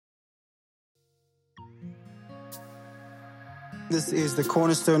This is the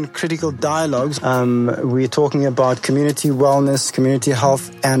Cornerstone Critical Dialogues. We're talking about community wellness, community health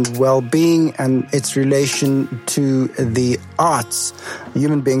and well-being and its relation to the arts.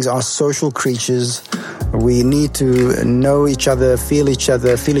 Human beings are social creatures. We need to know each other, feel each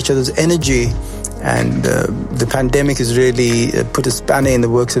other's energy. And the pandemic has really put a spanner in the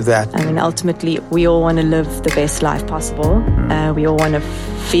works of that. I mean, ultimately, we all want to live the best life possible. We all want to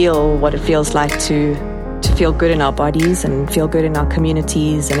feel what it feels like to feel good in our bodies and feel good in our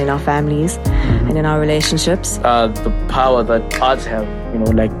communities and in our families and in our relationships. The power that arts have,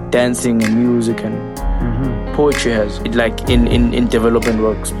 like dancing and music and poetry has, like in development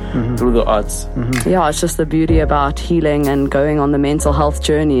works through the arts. Yeah, it's just the beauty about healing and going on the mental health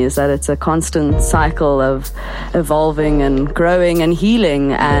journey is that it's a constant cycle of evolving and growing and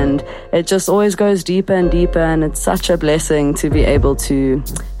healing, and it just always goes deeper and deeper, and it's such a blessing to be able to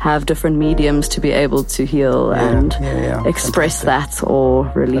have different mediums to be able to heal and express that or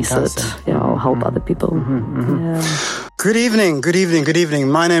release it, or help other people. Good evening.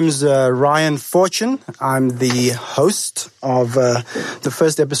 My name's Ryan Fortune. I'm the host of the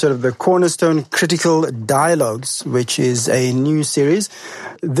first episode of the Cornerstone Critical Dialogues, which is a new series.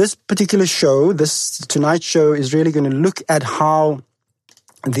 This particular show, tonight's show, is really going to look at how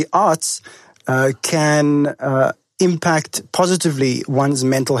the arts can impact positively one's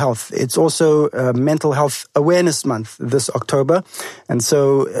mental health. It's also Mental Health Awareness Month this October. And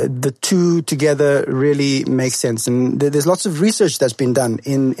so the two together really make sense. And there's lots of research that's been done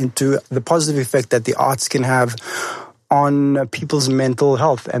into the positive effect that the arts can have on people's mental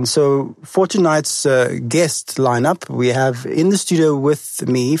health. And so for tonight's guest lineup, we have in the studio with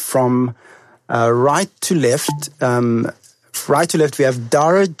me from right to left, we have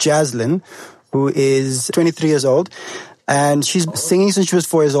Dara Jaslin, who is 23 years old, and she's singing since she was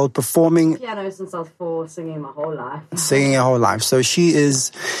 4 years old, performing Piano since I was 4, singing my whole life. So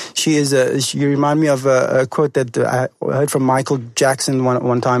you remind me of a quote that I heard from Michael Jackson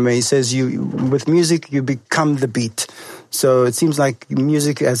one time, where he says, with music, you become the beat. So it seems like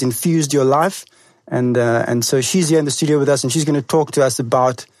music has infused your life, and so she's here in the studio with us, and she's going to talk to us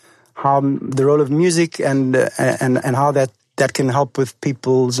about how the role of music and how that can help with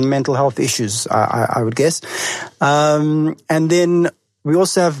people's mental health issues, I would guess. And then we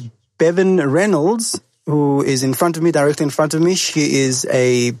also have Bevan Reynolds, who is directly in front of me. She is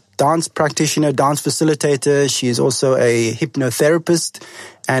a dance practitioner, dance facilitator. She is also a hypnotherapist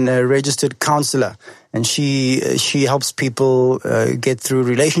and a registered counselor. And she helps people get through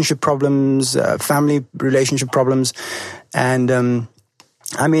relationship problems, family relationship problems, and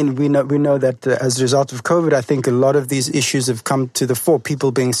we know that as a result of COVID, I think a lot of these issues have come to the fore.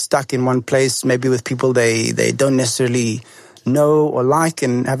 People being stuck in one place, maybe with people they don't necessarily know or like,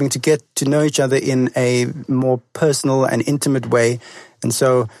 and having to get to know each other in a more personal and intimate way. And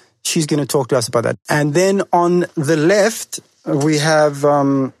so she's going to talk to us about that. And then on the left, we have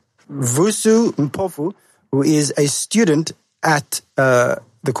Vusu Mpofu, who is a student at the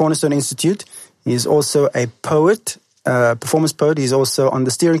Cornerstone Institute. He is also a poet, performance poet. He's also on the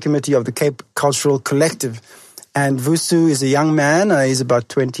steering committee of the Cape Cultural Collective. And Vusu is a young man. He's about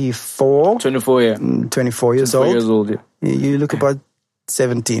 24. 24, yeah. 24 years 24 old. years old, yeah. You look about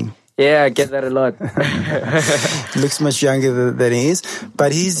 17. Yeah, I get that a lot. Looks much younger than he is.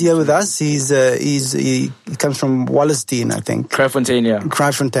 But he's here with us. He comes from Wallisdean, I think. Kraaifontein, yeah.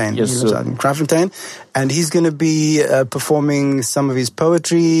 Kraaifontein. Yes, he lives out in Kraaifontein. And he's going to be performing some of his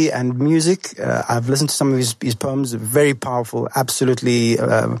poetry and music. I've listened to some of his poems. Very powerful. Absolutely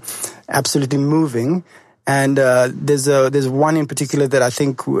moving. And there's one in particular that I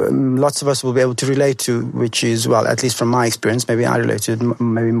think lots of us will be able to relate to, which is, well, at least from my experience, maybe I relate to it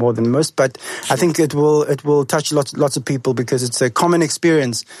maybe more than most, but I think it will touch lots of people, because it's a common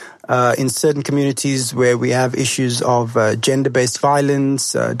experience in certain communities where we have issues of gender-based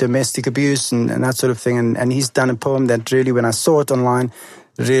violence, domestic abuse, and that sort of thing. And he's done a poem that really, when I saw it online,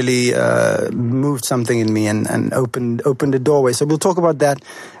 really moved something in me and opened a doorway. So we'll talk about that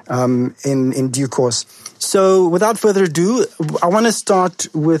in due course. So without further ado, I want to start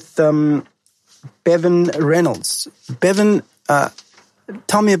with Bevan Reynolds. Bevan,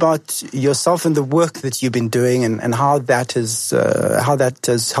 tell me about yourself and the work that you've been doing, and how that has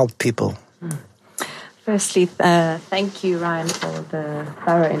helped people. Firstly, thank you, Ryan, for the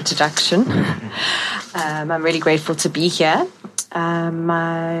thorough introduction. I'm really grateful to be here.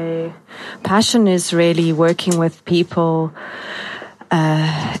 My passion is really working with people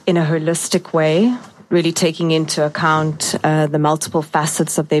in a holistic way, really taking into account the multiple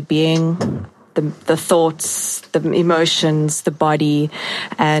facets of their being, the thoughts, the emotions, the body,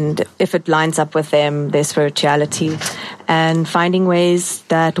 and if it lines up with them, their spirituality, and finding ways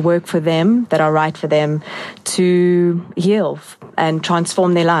that work for them, that are right for them, to heal and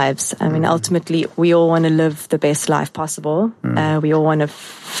transform their lives. I mean, ultimately, we all want to live the best life possible. We all want to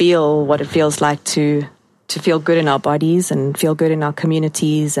feel what it feels like to feel good in our bodies and feel good in our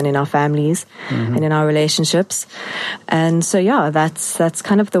communities and in our families and in our relationships. And so, yeah, that's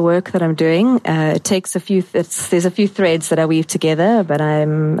kind of the work that I'm doing. It takes there's a few threads that I weave together, but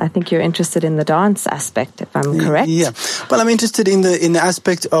I think you're interested in the dance aspect, if I'm correct. Yeah. Well, I'm interested in the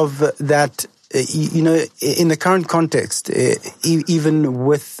aspect of that. In the current context, even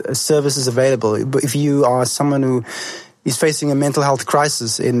with services available, if you are someone who is facing a mental health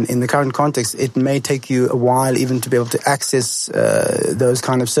crisis in the current context, it may take you a while even to be able to access those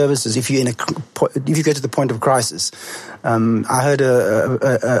kind of services if you get to the point of crisis. I heard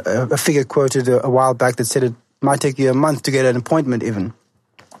a figure quoted a while back that said it might take you a month to get an appointment even.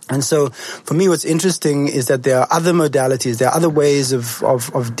 And so for me, what's interesting is that there are other modalities, there are other ways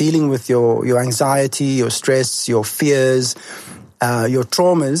of dealing with your anxiety, your stress, your fears, your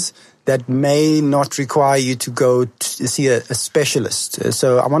traumas that may not require you to go to see a specialist.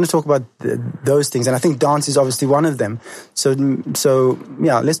 So I want to talk about those things. And I think dance is obviously one of them. So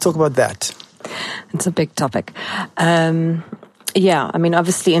yeah, let's talk about that. It's a big topic. Yeah, I mean,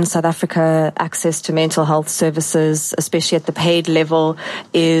 obviously in South Africa, access to mental health services, especially at the paid level,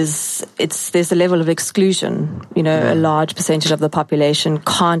 there's a level of exclusion. A large percentage of the population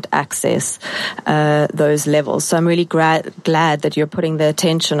can't access those levels. So I'm really glad that you're putting the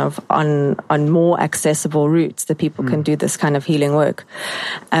attention on more accessible routes that people can do this kind of healing work.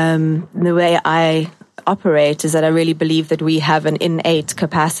 The way I operate is that I really believe that we have an innate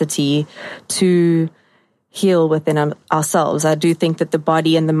capacity to heal within ourselves. I do think that the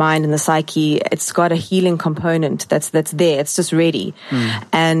body and the mind and the psyche, it's got a healing component that's there. It's just ready.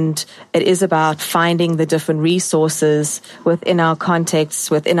 And it is about finding the different resources within our contexts,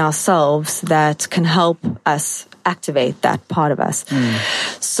 within ourselves, that can help us activate that part of us.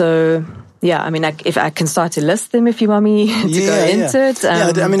 So yeah, I mean, if I can start to list them if you want me to go into it.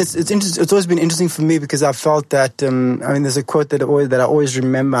 I mean, it's interesting. It's always been interesting for me because I felt that, there's a quote that I always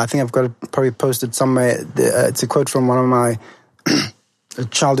remember. I think I've got it probably posted somewhere. It's a quote from one of my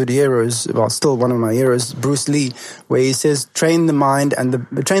childhood heroes, well, still one of my heroes, Bruce Lee, where he says, train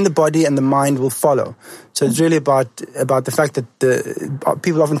the body and the mind will follow. So it's really about the fact that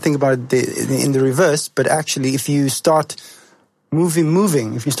people often think about it in the reverse, but actually if you start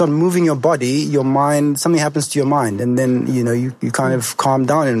moving. If you start moving your body, your mind, something happens to your mind, and then you kind of calm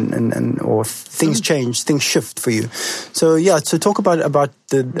down and or things change, things shift for you. So so talk about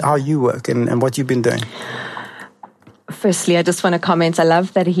how you work and what you've been doing. Firstly, I just want to comment. I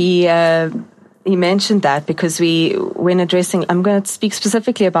love that he mentioned that because when addressing, I'm going to speak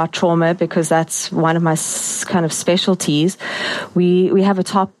specifically about trauma because that's one of my kind of specialties. We have a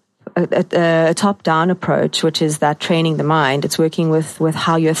top-down approach, which is that training the mind. It's working with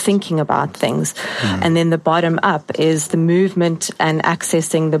how you're thinking about things. And then the bottom-up is the movement and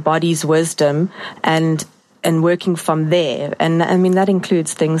accessing the body's wisdom and working from there. And I mean, that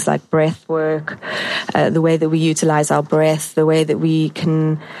includes things like breath work, the way that we utilize our breath, the way that we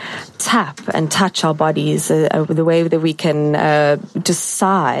can tap and touch our bodies, the way that we can just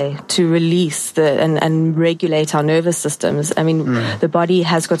sigh to release and regulate our nervous systems. I mean, the body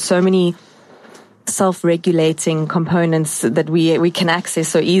has got so many self-regulating components that we can access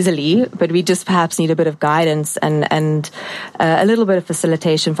so easily, but we just perhaps need a bit of guidance and a little bit of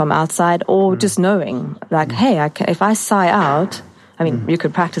facilitation from outside, or just knowing, like, hey, if I sigh out, I mean, you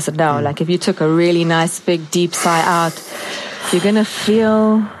could practice it now. Like if you took a really nice, big, deep sigh out, you're going to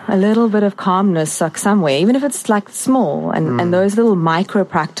feel a little bit of calmness like somewhere, even if it's like small. And those little micro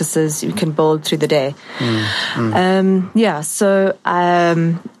practices you can build through the day. So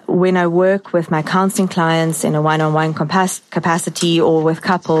when I work with my counseling clients in a one-on-one capacity or with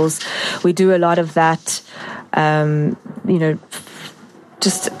couples, we do a lot of that,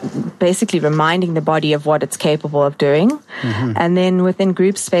 just basically reminding the body of what it's capable of doing. And then within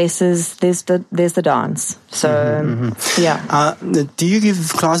group spaces, there's the dance. So, yeah. Do you give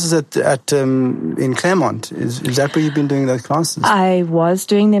classes at in Claremont? Is that where you've been doing those classes? I was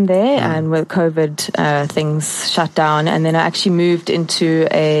doing them there, and with COVID, things shut down. And then I actually moved into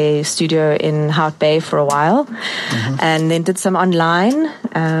a studio in Hout Bay for a while, and then did some online.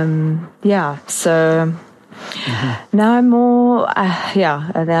 Now I'm more,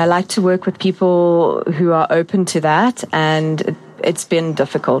 and I like to work with people who are open to that, and it's been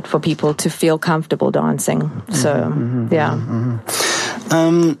difficult for people to feel comfortable dancing. So,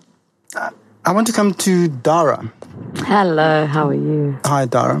 I want to come to Dara. Hello, how are you? Hi,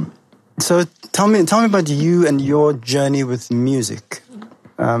 Dara. So tell me about you and your journey with music,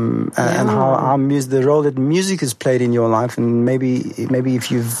 and how the role that music has played in your life, and maybe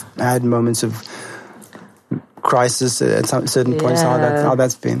if you've had moments of crisis at certain points, how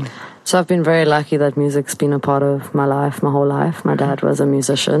that's been. So I've been very lucky that music's been a part of my life, my whole life. My dad was a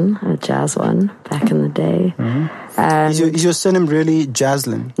musician, a jazz one, back in the day. And is your surname really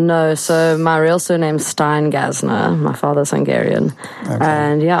Jaslyn? No, so my real surname's Stein-Gassner. My father's Hungarian. Okay.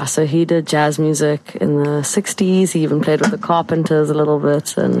 And so he did jazz music in the 60s. He even played with the Carpenters a little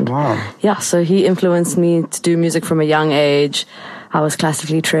bit. And so he influenced me to do music from a young age. I was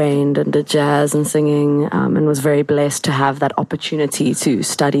classically trained and did jazz and singing, and was very blessed to have that opportunity to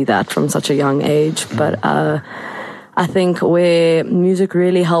study that from such a young age. But I think where music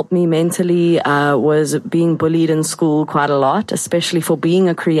really helped me mentally was being bullied in school quite a lot, especially for being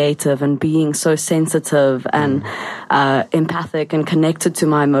a creative and being so sensitive and empathic and connected to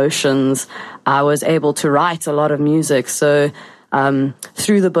my emotions. I was able to write a lot of music. So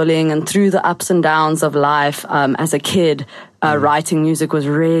through the bullying and through the ups and downs of life as a kid, writing music was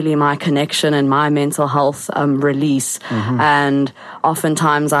really my connection and my mental health release. And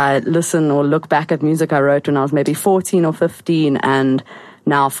oftentimes I listen or look back at music I wrote when I was maybe 14 or 15, and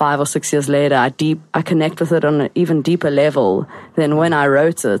now 5 or 6 years later, I connect with it on an even deeper level than when I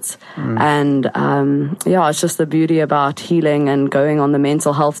wrote it. And it's just the beauty about healing and going on the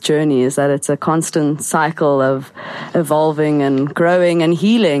mental health journey is that it's a constant cycle of evolving and growing and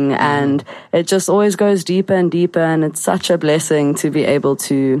healing, and it just always goes deeper and deeper. And it's such a blessing to be able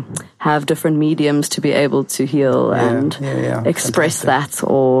to have different mediums to be able to heal and express that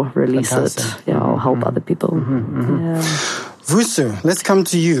or release it, or help other people. Vusu, let's come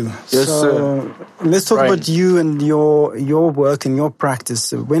to you. Yes, sir. Let's talk about you and your work and your practice.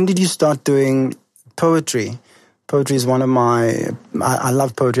 So when did you start doing poetry? Poetry is one of my... I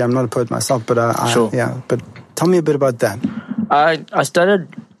love poetry. I'm not a poet myself, but but tell me a bit about that. I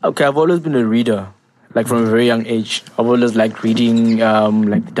started... Okay, I've always been a reader, like from a very young age. I've always liked reading,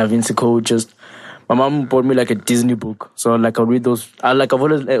 like Da Vinci Code. Just my mom bought me like a Disney book, so like I read those. I've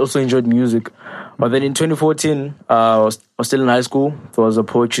always also enjoyed music. But then in 2014, I was still in high school. There was a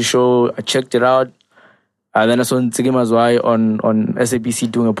poetry show. I checked it out. And then I saw Ntsiki Mazwai on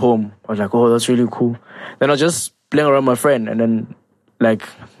SABC doing a poem. I was like, oh, that's really cool. Then I was just playing around with my friend. And then, like,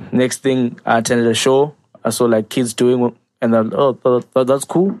 next thing, I attended a show. I saw, like, kids doing it. And then, that's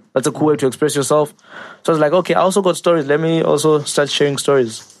cool. That's a cool way to express yourself. So I was like, okay, I also got stories. Let me also start sharing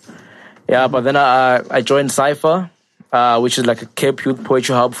stories. Yeah, but then I joined Cypher, which is like a Cape Youth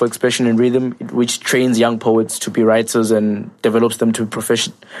Poetry Hub for expression and rhythm, which trains young poets to be writers and develops them to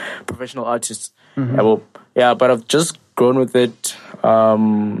professional artists. But I've just grown with it.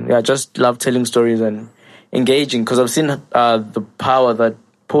 I just love telling stories and engaging, because I've seen the power that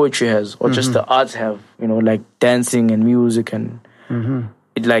poetry has, or just the arts have, like dancing and music and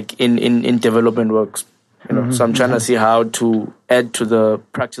it, like in development works. So I'm trying to see how to add to the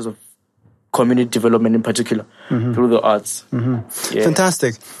practice of community development in particular through the arts.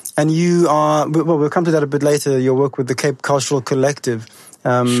 Fantastic. And you are, we'll come to that a bit later, your work with the Cape Cultural Collective.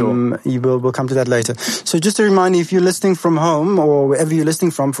 Sure. We'll come to that later. So just a reminder, if you're listening from home or wherever you're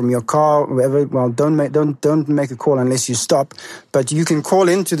listening from your car, wherever, well, don't make a call unless you stop. But you can call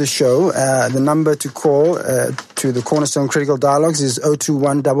into the show. The number to call to the Cornerstone Critical Dialogues is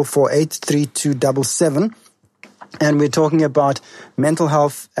 021 448 3277. And we're talking about mental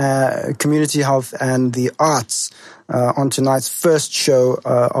health, community health, and the arts on tonight's first show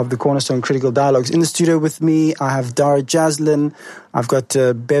of the Cornerstone Critical Dialogues. In the studio with me, I have Dara Jaslyn, I've got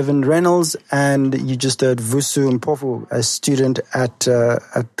Bevan Reynolds, and you just heard Vusu Mpofu, a student at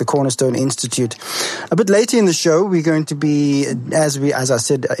the Cornerstone Institute. A bit later in the show, we're going to be, as I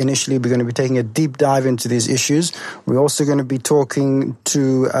said initially, we're going to be taking a deep dive into these issues. We're also going to be talking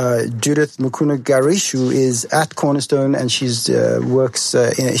to Judith Mukuna Garish, who is at Cornerstone, and she's works.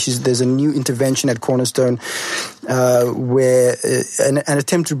 There's a new intervention at Cornerstone where an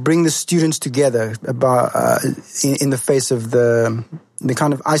attempt to bring the students together about in the face of the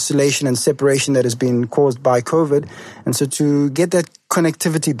kind of isolation and separation that has been caused by COVID, and so to get that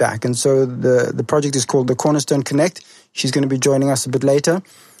connectivity back. And so the project is called the Cornerstone Connect. She's going to be joining us a bit later.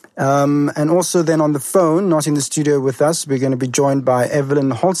 And also then on the phone, not in the studio with us, we're going to be joined by Evelyn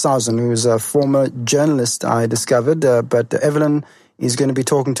Holzhausen, who is a former journalist, I discovered. But Evelyn is going to be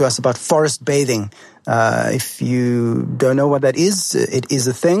talking to us about forest bathing. If you don't know what that is, it is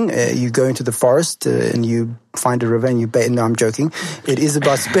a thing. You go into the forest and you find a river and you bathe. No, I'm joking. It is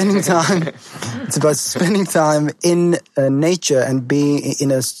about spending time. It's about spending time in nature and being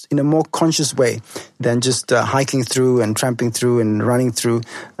in a more conscious way than just hiking through and tramping through and running through.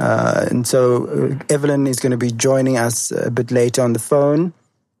 And so Evelyn is going to be joining us a bit later on the phone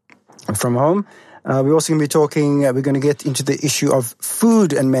from home. We're also going to be talking, we're going to get into the issue of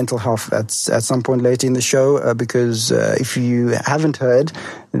food and mental health at some point later in the show, because if you haven't heard,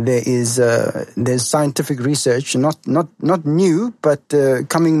 there's scientific research, not new, but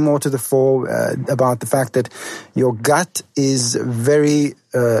coming more to the fore about the fact that your gut is very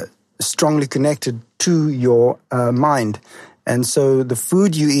strongly connected to your mind. And so the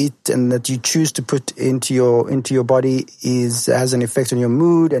food you eat and that you choose to put into your body has an effect on your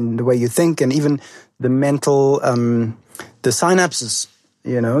mood and the way you think, and even the mental, the synapses,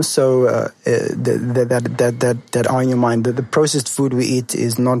 so that are in your mind. The processed food we eat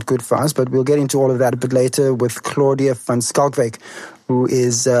is not good for us, but we'll get into all of that a bit later with Claudia van Skalkwyk, who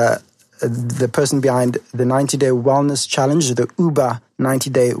is the person behind the 90-day wellness challenge, the UBA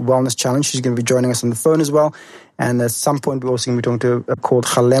 90-day wellness challenge. She's going to be joining us on the phone as well. And at some point, we're also going to be talking to called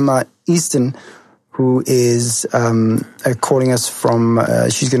Kgalema Easton, who is calling us from,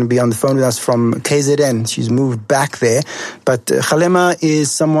 she's going to be on the phone with us from KZN. She's moved back there. But Kgalema is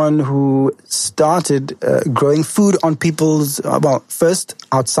someone who started growing food on people's, first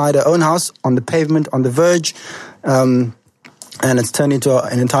outside her own house, on the pavement, on the verge, and it's turned into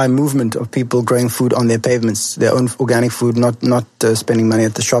an entire movement of people growing food on their pavements, their own organic food, not spending money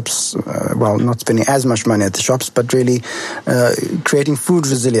at the shops, not spending as much money at the shops, but really creating food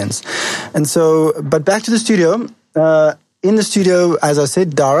resilience. And so, but back to the studio. In the studio, as I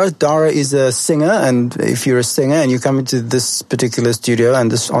said, Dara. Dara is a singer, and if you're a singer and you come into this particular studio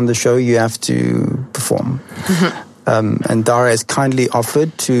and on the show, you have to perform. And Dara has kindly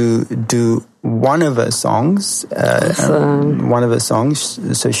offered to do one of her songs.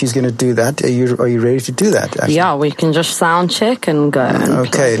 So she's going to do that. Are you ready to do that? Actually? Yeah, we can just sound check and go.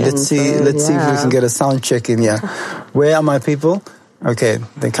 Okay, let's see if we can get a sound check in. Yeah, where are my people? Okay,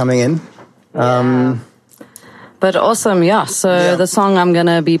 they're coming in. But awesome, yeah. So the song I'm going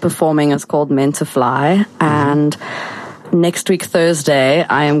to be performing is called Meant to Fly, and next week, Thursday,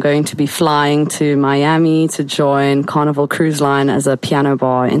 I am going to be flying to Miami to join Carnival Cruise Line as a piano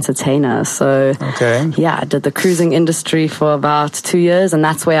bar entertainer. So, I did the cruising industry for about 2 years, and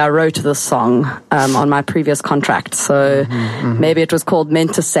that's where I wrote this song on my previous contract. So maybe it was called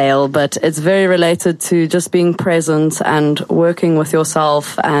Meant to Sail, but it's very related to just being present and working with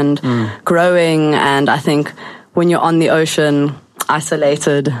yourself and growing. And I think when you're on the ocean,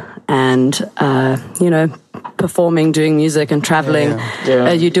 isolated and, performing, doing music and traveling,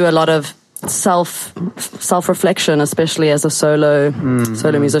 you do a lot of self-reflection, especially as a solo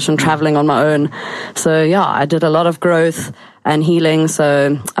musician traveling on my own. So I did a lot of growth and healing.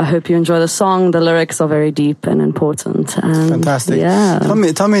 So I hope you enjoy the song. The lyrics are very deep and important. And fantastic. Yeah.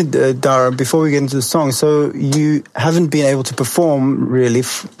 Tell me, Dara, before we get into the song, so you haven't been able to perform really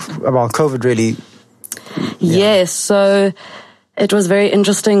about COVID, really? Yes. So it was very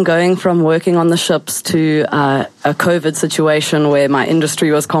interesting going from working on the ships to a COVID situation where my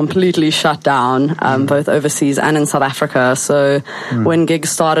industry was completely shut down, both overseas and in South Africa. So when gigs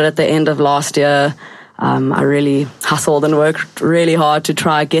started at the end of last year, I really hustled and worked really hard to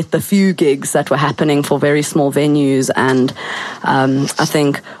try get the few gigs that were happening for very small venues. And I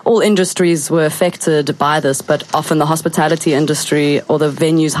think all industries were affected by this, but often the hospitality industry or the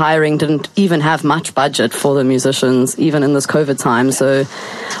venues hiring didn't even have much budget for the musicians, even in this COVID time. So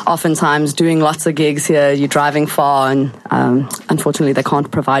oftentimes doing lots of gigs here, you're driving far, and unfortunately they can't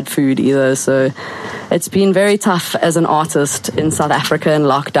provide food either. So it's been very tough as an artist in South Africa in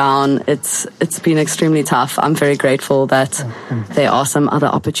lockdown. It's been extremely tough. I'm very grateful that there are some other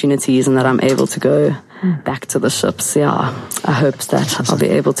opportunities and that I'm able to go back to the ships. Yeah, I hope that I'll be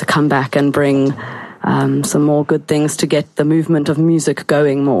able to come back and bring some more good things to get the movement of music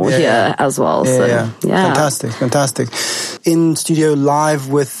going more here as well. Fantastic. In studio live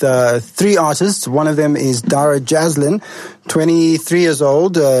with 3 artists. One of them is Dara Jaslin, 23 years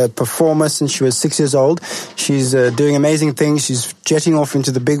old, performer since she was 6 years old. She's doing amazing things. She's jetting off into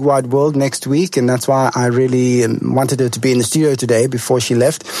the big wide world next week, and that's why I really wanted her to be in the studio today before she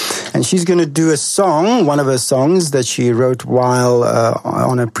left. And she's going to do a song, one of her songs that she wrote while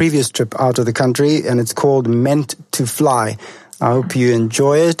on a previous trip out of the country, and it's called Meant to Fly. I hope you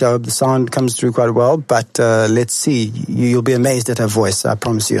enjoy it. I hope the sound comes through quite well, but let's see. You'll be amazed at her voice, I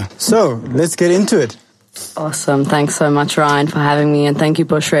promise you. So, let's get into it. Awesome. Thanks so much, Ryan, for having me. And thank you,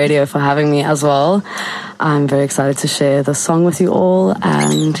 Bush Radio, for having me as well. I'm very excited to share the song with you all.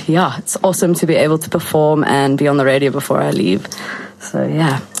 And yeah, it's awesome to be able to perform and be on the radio before I leave. So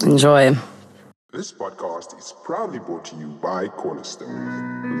yeah, enjoy. This podcast is proudly brought to you by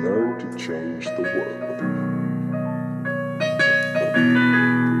Cornerstone. Learn to change the world.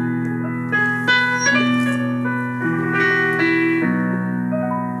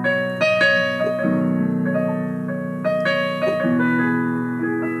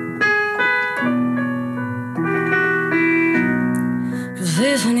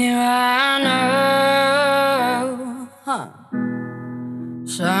 Listen here, I know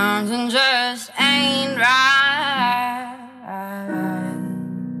something just ain't right.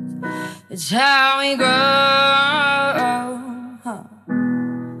 It's how we grow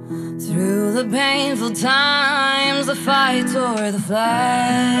through the painful times, the fights or the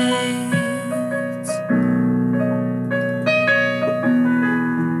flights.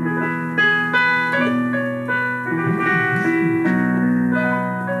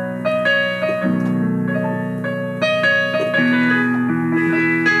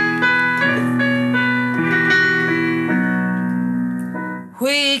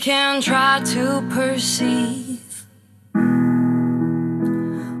 We can try to perceive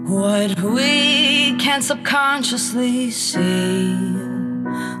what we can subconsciously see.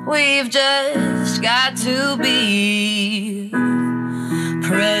 We've just got to be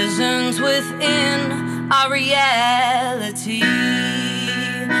present within our reality.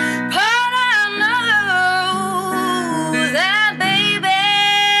 But I know that, baby,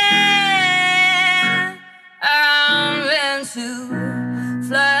 I'm meant to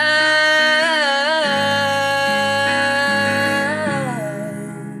fly.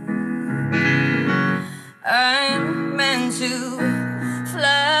 I'm meant to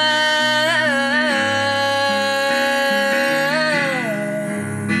fly.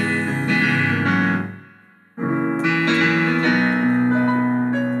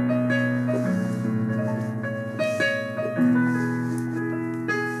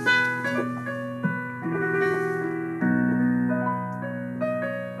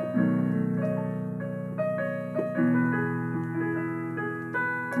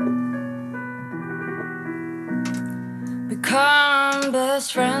 Become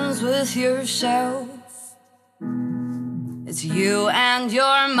best friends with yourself. It's you and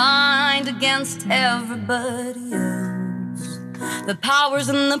your mind against everybody else. The power's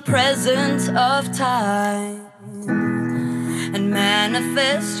in the presence of time. And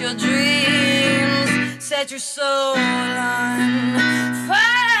manifest your dreams. Set your soul on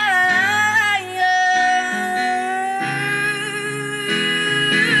fire.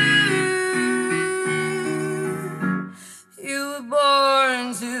 You were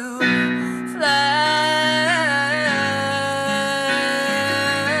born to fly.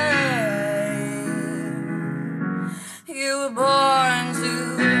 You were born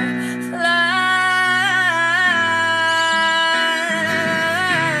to fly.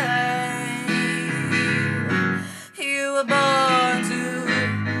 You were born to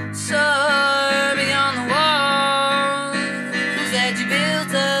soar beyond the walls that you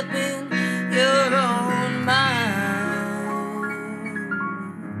built up in your own mind.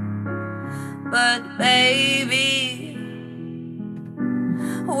 But baby,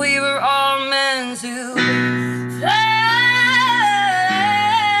 we were all meant to fly.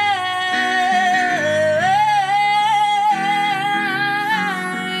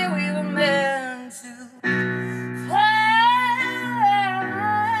 We were meant to fly.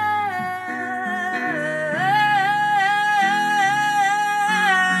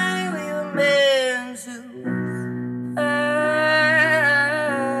 We were meant to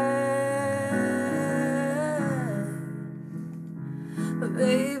but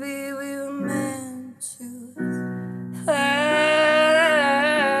baby, we were meant to fly.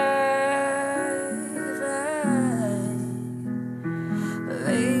 But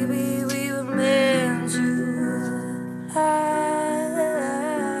baby, we were meant to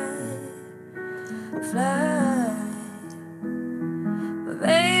fly. But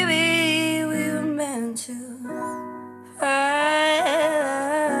baby, we were meant to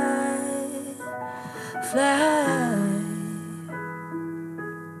fly.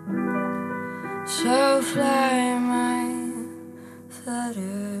 So fly my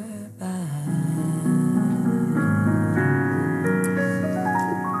flutterby.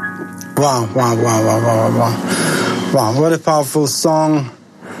 Wow, what a powerful song.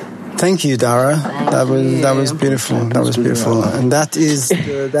 Thank you, Dara. That was beautiful. That was beautiful. And that is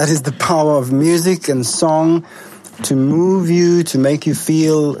the power of music and song to move you, to make you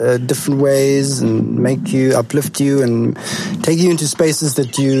feel different ways and make you uplift you and take you into spaces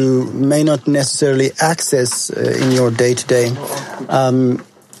that you may not necessarily access in your day-to-day.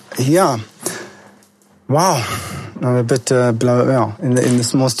 Yeah. Wow. I'm a bit blown in the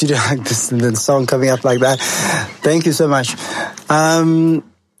small studio like this, and the song coming up like that. Thank you so much.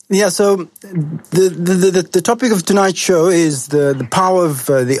 So the topic of tonight's show is the power of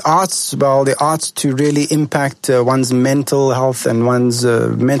the arts. Well, the arts to really impact one's mental health and one's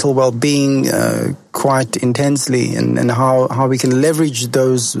mental well-being quite intensely, and how we can leverage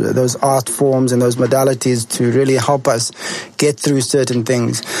those art forms and those modalities to really help us get through certain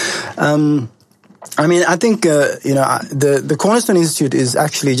things. I think, the Cornerstone Institute is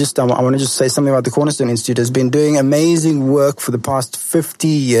actually I want to just say something about the Cornerstone Institute. Has been doing amazing work for the past 50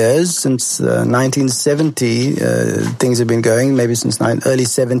 years, since 1970. Things have been going, maybe since early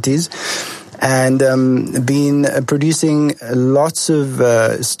 70s. And been producing lots of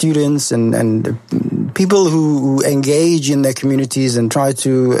students and people who engage in their communities and try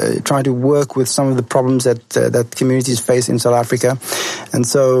to work with some of the problems that communities face in South Africa. And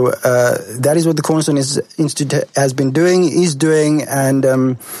so that is what the Cornerstone Institute has been doing, is doing, and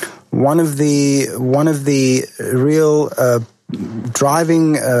one of the real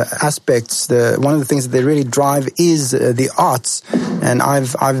driving aspects, one of the things that they really drive is the arts. And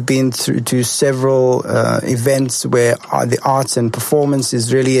I've been to several events where the arts and performance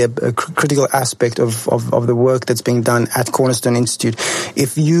is really a critical aspect of the work that's being done at Cornerstone Institute.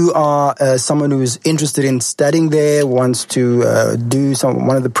 If you are someone who is interested in studying there, wants to do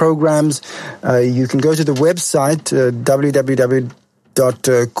one of the programs, you can go to the website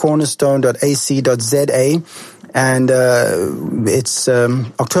www.cornerstone.ac.za. And it's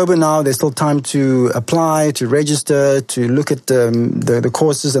October now. There's still time to apply, to register, to look at the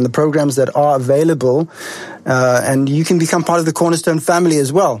courses and the programs that are available. And you can become part of the Cornerstone family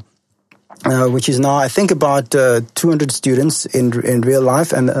as well, which is now, I think, about 200 students in real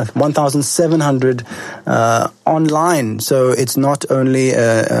life and 1,700 online. So it's not only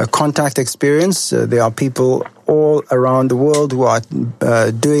a contact experience. There are people all around the world who are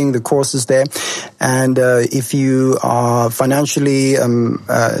doing the courses there. And if you are financially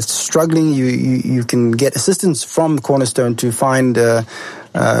struggling, you can get assistance from Cornerstone to find the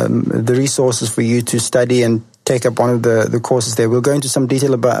resources for you to study and take up one of the courses there. We'll go into some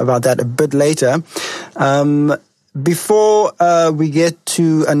detail about that a bit later. Before we get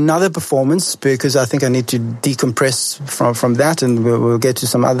to another performance, because I think I need to decompress from that, and we'll get to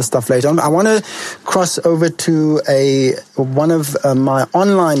some other stuff later on. I want to cross over to one of my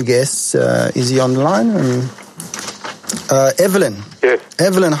online guests. Is he online? Evelyn. Yes.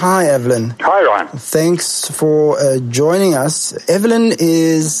 Evelyn, hi, Evelyn. Hi, Ryan. Thanks for joining us. Evelyn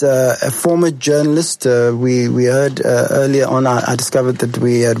is a former journalist. We heard earlier on, I discovered that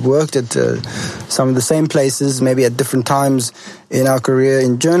we had worked at some of the same places, maybe at different times in our career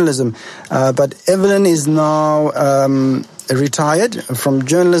in journalism. But Evelyn is now retired from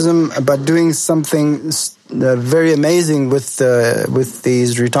journalism, but doing something very amazing with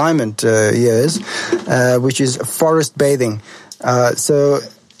these retirement years, which is forest bathing. So,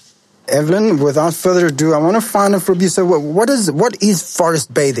 Evelyn, without further ado, I want to find out from you. So, what is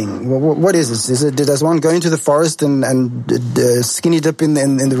forest bathing? What is this? Does one go into the forest and skinny dip in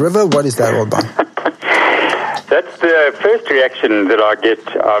the river? What is that all about? That's the first reaction that I get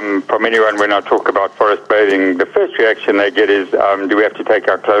from anyone when I talk about forest bathing. The first reaction they get is, do we have to take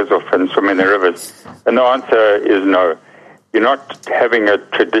our clothes off and swim in the rivers? And the answer is no. You're not having a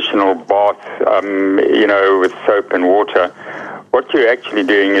traditional bath, with soap and water. What you're actually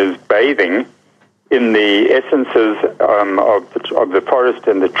doing is bathing in the essences of the forest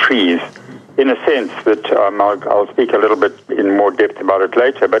and the trees, in a sense that I'll speak a little bit in more depth about it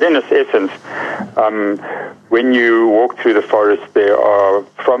later. But in its essence, when you walk through the forest, there are,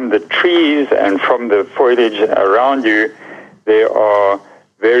 from the trees and from the foliage around you, there are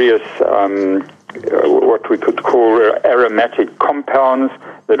various what we could call aromatic compounds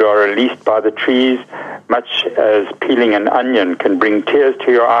that are released by the trees, much as peeling an onion can bring tears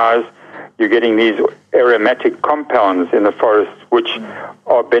to your eyes. You're getting these aromatic compounds in the forest which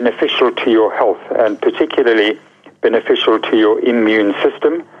are beneficial to your health, and particularly beneficial to your immune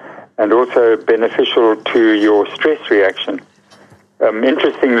system, and also beneficial to your stress reaction.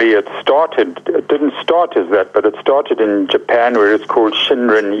 Interestingly, it didn't start as that, but it started in Japan, where it's called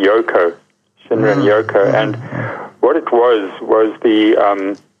Shinrin Yoko. And what it was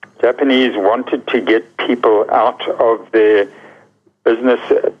the Japanese wanted to get people out of their business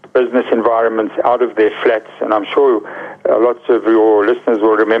environments, out of their flats. And I'm sure lots of your listeners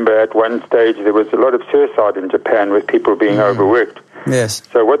will remember at one stage there was a lot of suicide in Japan with people being overworked. Yes.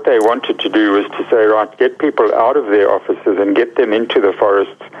 So what they wanted to do was to say, right, get people out of their offices and get them into the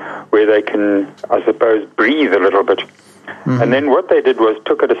forests where they can, I suppose, breathe a little bit. And then what they did was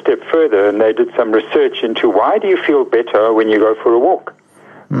took it a step further, and they did some research into why do you feel better when you go for a walk?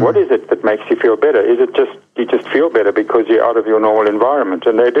 What is it that makes you feel better? Is it just you just feel better because you're out of your normal environment?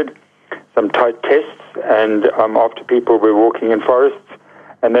 And they did some tight tests, and after people were walking in forests,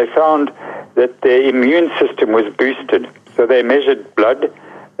 and they found that their immune system was boosted. So they measured blood,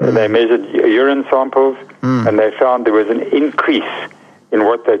 they measured urine samples, and they found there was an increase in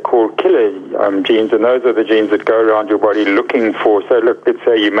what they call killer genes, and those are the genes that go around your body looking for. So look, let's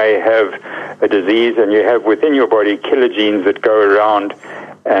say you may have a disease, and you have within your body killer genes that go around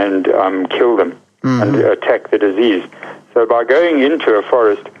and kill them and attack the disease. So by going into a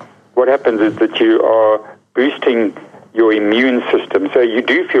forest, what happens is that you are boosting your immune system. So you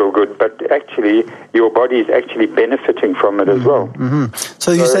do feel good, but actually your body is actually benefiting from it as well.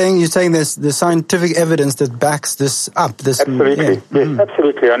 So you're saying there's the scientific evidence that backs this up. Absolutely, yes,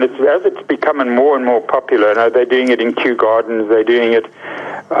 absolutely. And as it's becoming more and more popular, now they're doing it in Kew Gardens, they're doing it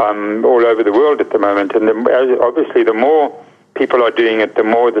all over the world at the moment. And obviously the more people are doing it, the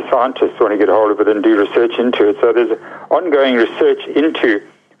more the scientists want to get hold of it and do research into it. So there's ongoing research into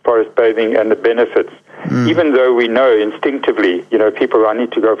forest bathing and the benefits. Even though we know instinctively, people, I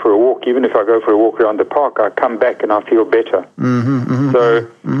need to go for a walk. Even if I go for a walk around the park, I come back and I feel better.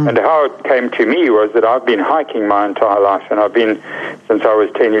 And how it came to me was that I've been hiking my entire life, and I've been, since I was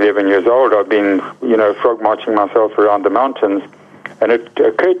 10, 11 years old, I've been, frog marching myself around the mountains. And it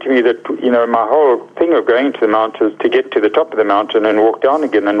occurred to me that, my whole thing of going to the mountains to get to the top of the mountain and walk down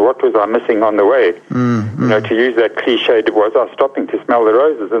again, and what was I missing on the way? To use that cliche, was I stopping to smell the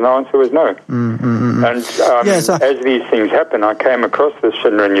roses? And the answer was no. And as these things happen, I came across this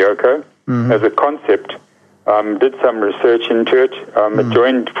Shinrin Yoko as a concept, did some research into it,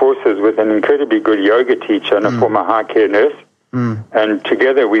 joined forces with an incredibly good yoga teacher and a former high care nurse. And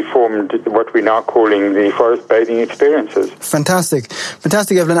together we formed what we're now calling the forest bathing experiences. Fantastic,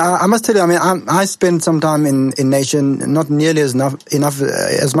 Evelyn. I must tell you, I spend some time in nature, not nearly enough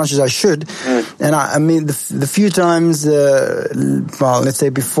as much as I should. And the few times, let's say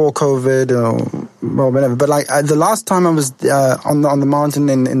before COVID or whatever. But the last time I was on the mountain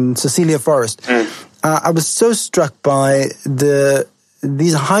in Cecilia Forest, I was so struck by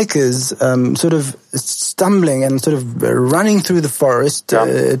these hikers sort of stumbling and sort of running through the forest,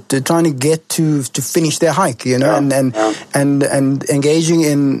 trying to get to finish their hike, and engaging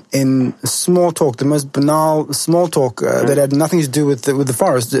in small talk, the most banal small talk that had nothing to do with the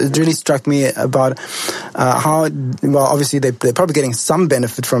forest. It really struck me about how, obviously they're probably getting some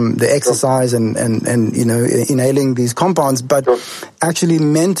benefit from the exercise and inhaling these compounds, but actually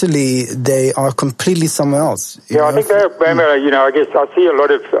mentally they are completely somewhere else. I think I guess I see a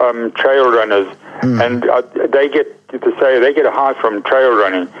lot of trail runners, and they get a high from trail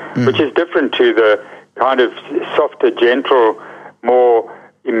running, which is different to the kind of softer, gentle, more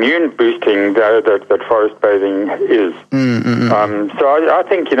immune boosting that forest bathing is. So I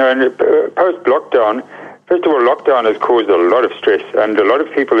think post lockdown. First of all, lockdown has caused a lot of stress, and a lot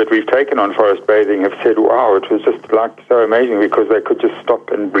of people that we've taken on forest bathing have said, wow, it was just so amazing because they could just stop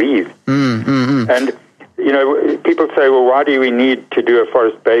and breathe. And people say, well, why do we need to do a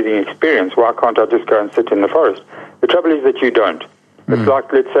forest bathing experience? Why can't I just go and sit in the forest? The trouble is that you don't. It's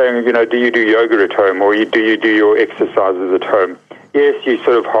like, let's say, do you do yoga at home, or do you do your exercises at home? Yes, you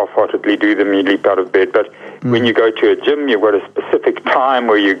sort of half-heartedly do them, you leap out of bed, but when you go to a gym, you've got a specific time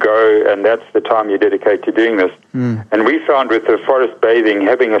where you go, and that's the time you dedicate to doing this. And we found with the forest bathing,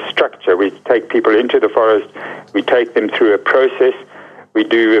 having a structure, we take people into the forest, we take them through a process, we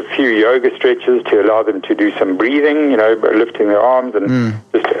do a few yoga stretches to allow them to do some breathing, lifting their arms and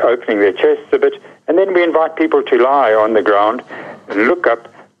just opening their chests a bit. And then we invite people to lie on the ground and look up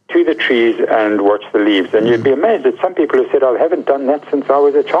to the trees and watch the leaves. And you'd be amazed that some people have said, I haven't done that since I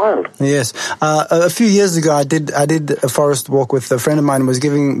was a child. Yes. A few years ago, I did a forest walk with a friend of mine who was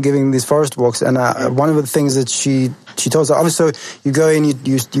giving these forest walks. And one of the things that she told us, obviously, you go in,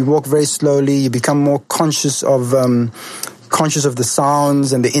 you walk very slowly, you become more conscious of the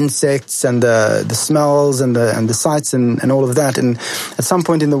sounds and the insects and the smells and the sights and all of that. And at some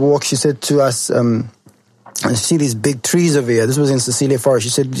point in the walk, she said to us, I see these big trees over here. This was in Cecilia Forest. She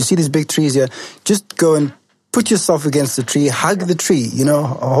said, you see these big trees here? Just go and put yourself against the tree, hug the tree,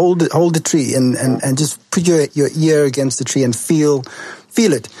 hold the tree and just put your ear against the tree and feel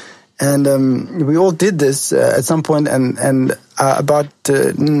it. And we all did this at some point, and about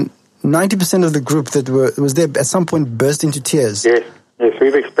 90% of the group that was there at some point burst into tears. Yes,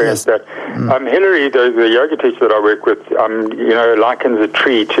 we've experienced that. Hillary, the yoga teacher that I work with, likens a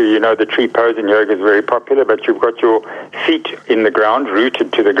tree to, the tree pose in yoga is very popular, but you've got your feet in the ground,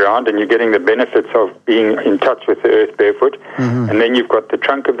 rooted to the ground, and you're getting the benefits of being in touch with the earth barefoot. And then you've got the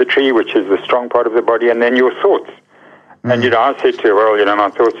trunk of the tree, which is the strong part of the body, and then your thoughts. And, I said to her, well,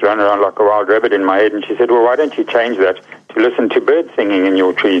 my thoughts run around like a wild rabbit in my head. And she said, well, why don't you change that to listen to birds singing in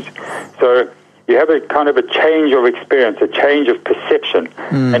your trees? So you have a kind of a change of experience, a change of perception.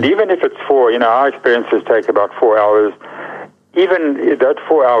 And even if it's our experiences take about 4 hours, even that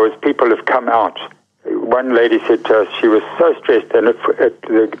 4 hours, people have come out. One lady said to us she was so stressed, and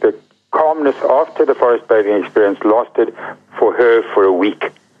the calmness after the forest bathing experience lasted for her for a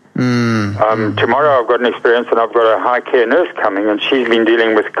week. Tomorrow I've got an experience, and I've got a high care nurse coming, and she's been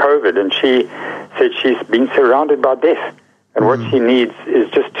dealing with COVID, and she said she's been surrounded by death, and what she needs is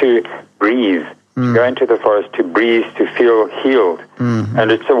just to breathe, to go into the forest, to breathe, to feel healed. And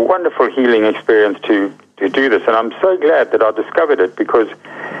it's a wonderful healing experience to do this, and I'm so glad that I discovered it, because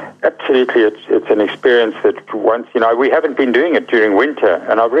absolutely it's an experience that once, we haven't been doing it during winter,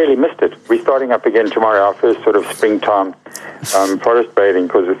 and I've really missed it. We're starting up again tomorrow, our first sort of springtime forest bathing,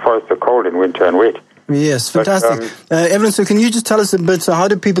 because the forests are cold in winter and wet. Yes, fantastic. Evelyn, so can you just tell us a bit, so how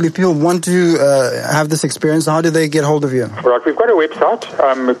do people, if people want to have this experience, how do they get hold of you? Right, we've got a website.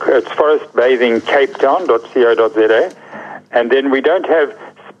 It's forestbathingcapetown.co.za, and then we don't have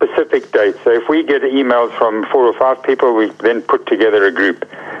specific dates. So if we get emails from 4 or 5 people, we then put together a group.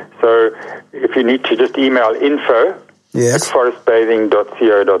 So if you need to just email info at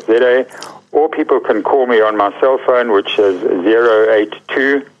forestbathing.co.za, or people can call me on my cell phone, which is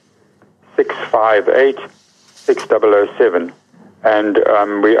 082-658-6007. And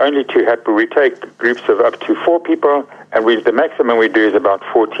we're only too happy. We take groups of up to 4 people, and the maximum we do is about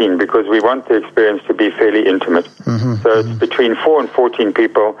 14, because we want the experience to be fairly intimate. So it's between 4 and 14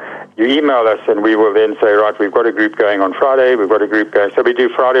 people. You email us, and we will then say, right, we've got a group going on Friday, we've got a group going. So we do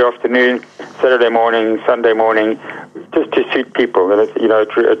Friday afternoon, Saturday morning, Sunday morning, just to suit people. And it's,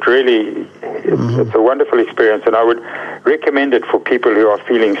 it really, it's a wonderful experience, and I would recommend it for people who are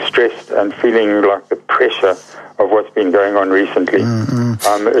feeling stressed and feeling like the pressure of what's been going on recently.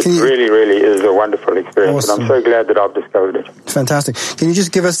 It really, really is a wonderful experience, and I'm so glad that I've discovered it. Fantastic. Can you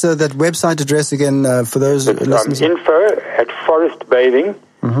just give us that website address again for those listeners? Info at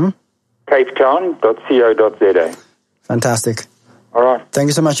forestbathingcapetown.co.za. Fantastic. All right. Thank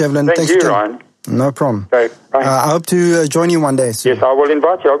you so much, Evelyn. Thank you, Ryan. No problem. Okay, bye. I hope to join you one day soon. Yes, I will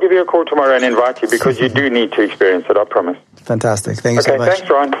invite you. I'll give you a call tomorrow and invite you, because you do need to experience it, I promise. Fantastic. Thank you so much. Okay,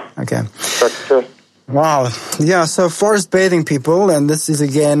 thanks, Ryan. Okay. Cheers. Wow. Yeah, so forest bathing, people, and this is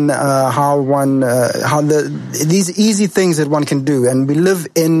again these easy things that one can do. And we live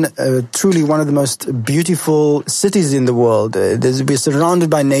in truly one of the most beautiful cities in the world. We're surrounded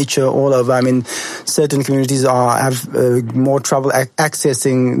by nature all over. I mean, certain communities have more trouble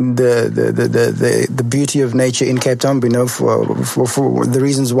accessing the beauty of nature in Cape Town. We know for the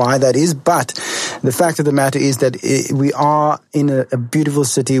reasons why that is. But the fact of the matter is that we are in a beautiful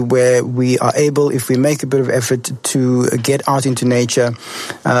city where we are able, if we make a bit of effort to get out into nature.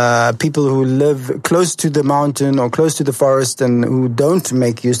 People who live close to the mountain or close to the forest and who don't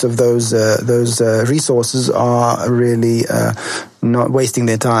make use of those resources are really not wasting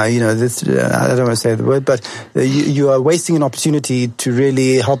their time. I don't want to say the word, but you are wasting an opportunity to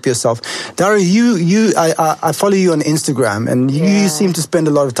really help yourself. Dara, I follow you on Instagram, and you seem to spend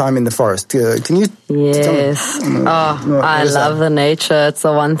a lot of time in the forest. Can you? Yes. I love the nature. It's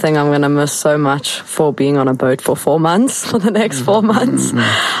the one thing I'm going to miss so much for being on a boat for 4 months, for the next 4 months.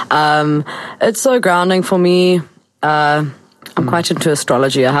 It's so grounding for me. I'm quite into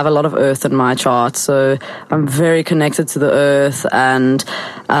astrology. I have a lot of earth in my chart, so I'm very connected to the earth. And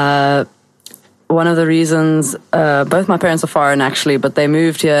one of the reasons, both my parents are foreign actually, but they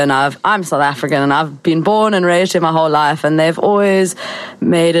moved here, and I'm South African, and I've been born and raised here my whole life, and they've always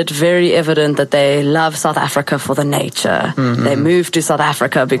made it very evident that they love South Africa for the nature. They moved to South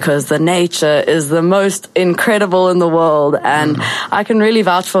Africa because the nature is the most incredible in the world, and I can really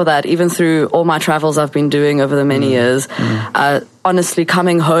vouch for that, even through all my travels I've been doing over the many years. Honestly,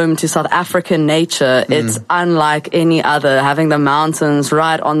 coming home to South African nature, it's unlike any other, having the mountains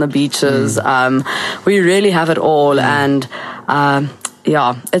right on the beaches. We really have it all, and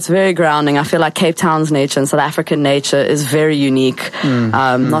it's very grounding. I feel like Cape Town's nature and South African nature is very unique,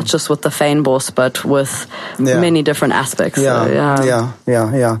 not just with the fynbos, but with many different aspects. Yeah.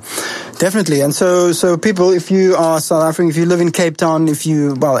 Definitely. And so people, if you are South African, if you live in Cape Town,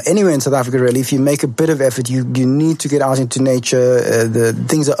 anywhere in South Africa really, if you make a bit of effort, you need to get out into nature. The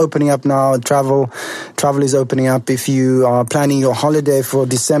things are opening up now. Travel is opening up. If you are planning your holiday for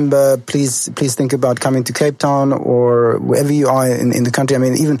December, please think about coming to Cape Town or wherever you are in the country. I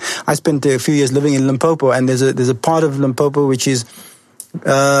mean, even I spent a few years living in Limpopo, and there's a part of Limpopo which is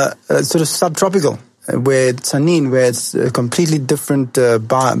sort of subtropical, where Tsanin, where it's a completely different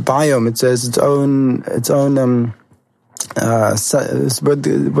biome. It has its own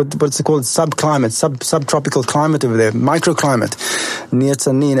what's it called? Subtropical climate over there, microclimate near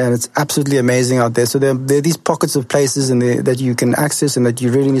Tsanin, and it's absolutely amazing out there. So there are these pockets of places that you can access and that you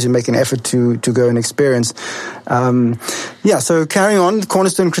really need to make an effort to go and experience. So carrying on,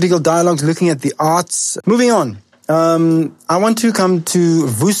 Cornerstone Critical Dialogues, looking at the arts. Moving on. I want to come to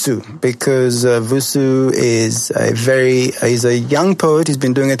Vusu because Vusu is he's a young poet. He's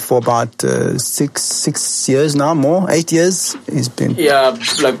been doing it for about 6 years now, 8 years. He's been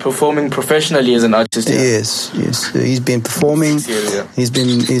performing professionally as an artist. Yeah. Yes. He's been performing. 6 years, yeah. He's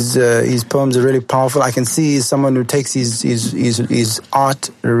been his poems are really powerful. I can see he's someone who takes his art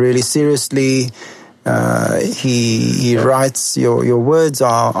really seriously. He writes, your words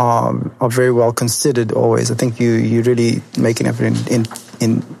are very well considered always. I think you really make an effort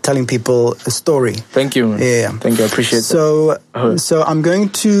in telling people a story. Thank you. Yeah. Thank you. I appreciate that. So I'm going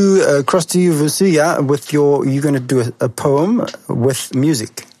to cross to you, Vusu, you're going to do a poem with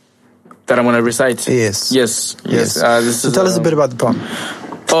music. That I'm going to recite? Yes. Yes. So tell us a bit about the poem.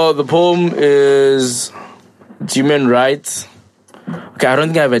 The poem is human rights. Okay, I don't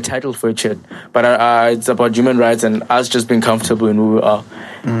think I have a title for it yet, but it's about human rights and us just being comfortable in who we are.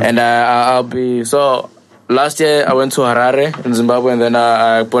 And I'll be... So, last year I went to Harare in Zimbabwe, and then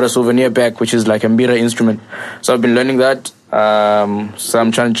I bought a souvenir bag, which is like a mbira instrument. So I've been learning that. So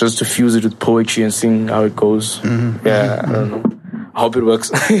I'm trying just to fuse it with poetry and seeing how it goes. I don't know. I hope it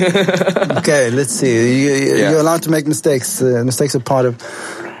works. Okay, let's see. You're allowed to make mistakes. Mistakes are part of...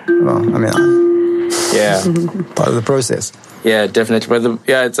 part of the process. Yeah, definitely. But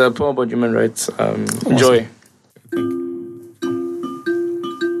it's a poem about human rights. Enjoy.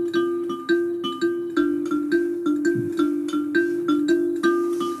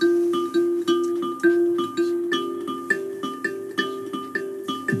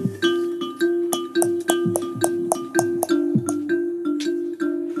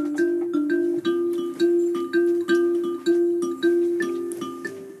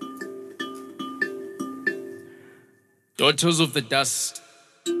 Daughters of the dust,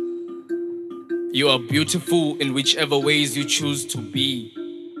 you are beautiful in whichever ways you choose to be.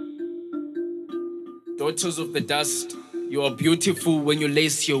 Daughters of the dust, you are beautiful when you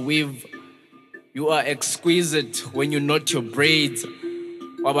lace your weave. You are exquisite when you knot your braids.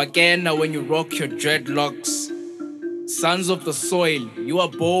 Wabakena when you rock your dreadlocks. Sons of the soil, you are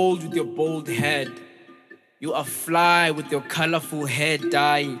bold with your bold head. You are fly with your colorful hair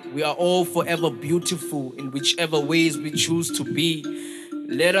dye. We are all forever beautiful in whichever ways we choose to be.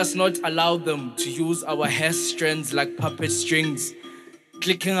 Let us not allow them to use our hair strands like puppet strings,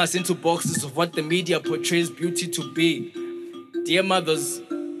 clicking us into boxes of what the media portrays beauty to be. Dear mothers,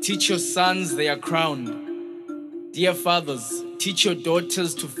 teach your sons they are crowned. Dear fathers, teach your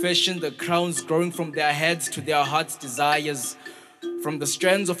daughters to fashion the crowns growing from their heads to their heart's desires. From the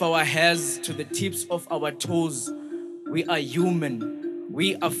strands of our hairs to the tips of our toes, we are human.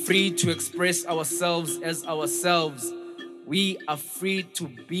 We are free to express ourselves as ourselves. We are free to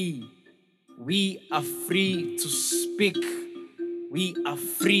be. We are free to speak. We are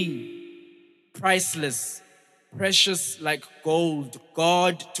free, priceless, precious like gold.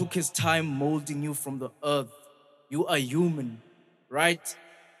 God took his time molding you from the earth. You are human, right?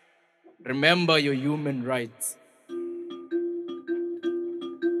 Remember your human rights.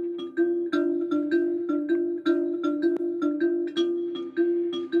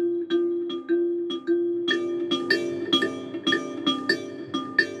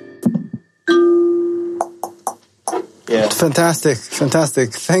 Yeah. Fantastic.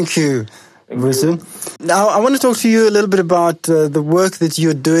 Thank you, Vusu. Now, I want to talk to you a little bit about the work that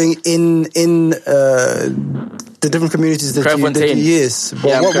you're doing in the different communities that yes.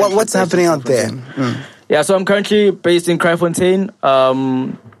 What's happening out there? Yeah, so I'm currently based in Kraaifontein.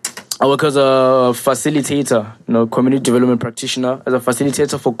 I work as a facilitator, community development practitioner, as a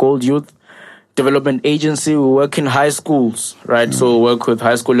facilitator for Gold Youth Development Agency. We work in high schools, right? So we work with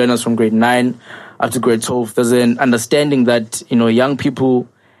high school learners from grade 9 up to grade 12. There's an understanding that, young people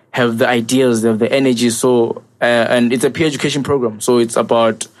have the ideas, they have the energy. So, and it's a peer education program. So it's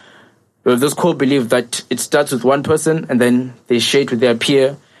about, we have this core belief that it starts with one person and then they share it with their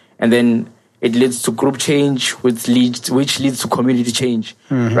peer. and then it leads to group change, which leads to community change,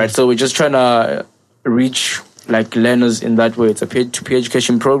 right? So we're just trying to reach like learners in that way. It's a peer-to-peer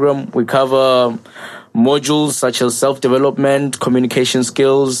education program. We cover modules such as self-development, communication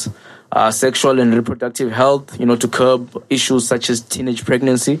skills, sexual and reproductive health, to curb issues such as teenage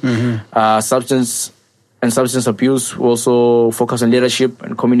pregnancy, substance abuse. We also focus on leadership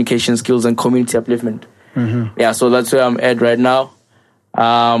and communication skills and community upliftment. Yeah, so that's where I'm at right now.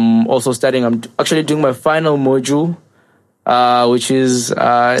 Also studying. I'm actually doing my final module, which is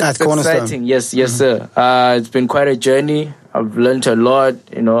at Cornerstone. Exciting. Yes, sir. It's been quite a journey. I've learned a lot.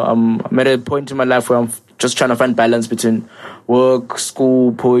 I'm at a point in my life where I'm just trying to find balance between work,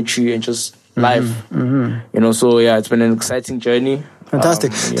 school, poetry, and just life. So yeah, it's been an exciting journey.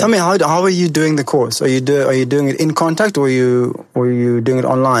 Fantastic. Tell me, how are you doing the course? Are you doing it in contact, or are you doing it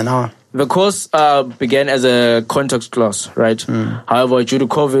online? How? The course began as a contact class, right? However, due to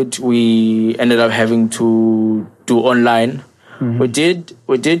COVID, we ended up having to do online. We did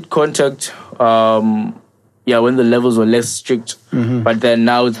contact, when the levels were less strict. But then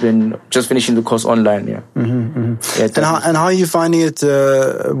now it's been just finishing the course online. Yeah. And how are you finding it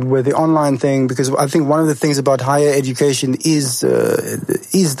with the online thing? Because I think one of the things about higher education is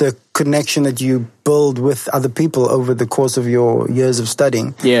the connection that you build with other people over the course of your years of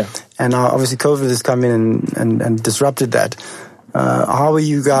studying. Yeah. And obviously COVID has come in and disrupted that. How are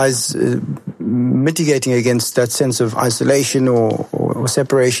you guys mitigating against that sense of isolation or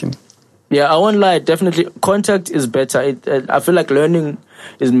separation? Yeah, I won't lie. Definitely, contact is better. I feel like learning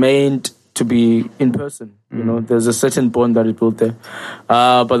is meant to be in person. There's a certain bond that is built there.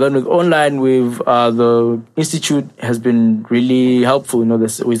 But then with online, the institute has been really helpful.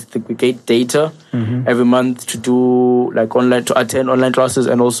 We get data every month to do to attend online classes,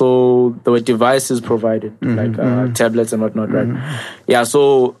 and also there were devices provided tablets and whatnot. Right? Yeah,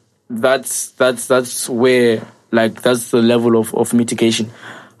 so that's where that's the level of mitigation.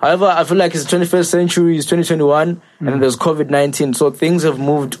 However, I feel like it's the 21st century, it's 2021, and then there's COVID-19. So things have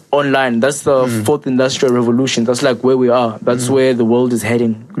moved online. That's the fourth industrial revolution. That's where we are. That's where the world is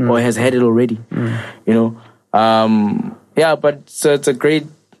heading, or has headed already. But it's a great,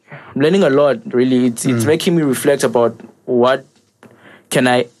 I'm learning a lot, really. It's making me reflect about what can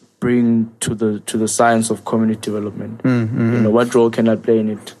I bring to the science of community development. What role can I play in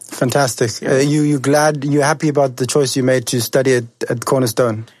it? Fantastic. You're happy about the choice you made to study at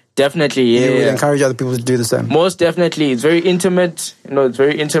Cornerstone? Definitely, yeah. You would encourage other people to do the same? Most definitely. It's very intimate. It's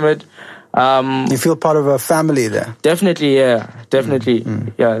very intimate. You feel part of a family there? Definitely, yeah. Definitely.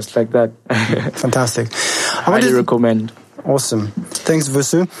 Yeah, it's like that. Fantastic. I highly recommend. Awesome. Thanks,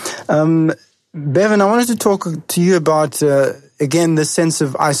 Vusu. Bevan, I wanted to talk to you about, again, the sense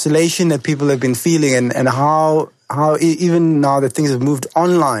of isolation that people have been feeling and how even now that things have moved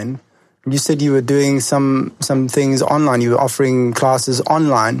online. You said you were doing some things online. You were offering classes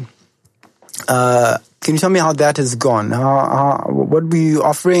online. Can you tell me how that has gone? What were you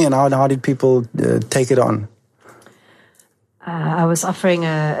offering, and how did people take it on? I was offering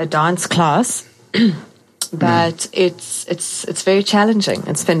a dance class, but it's very challenging.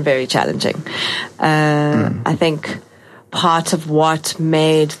 It's been very challenging. I think part of what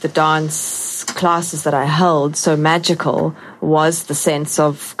made the dance classes that I held so magical was the sense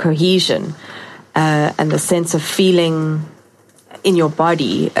of cohesion and the sense of feeling in your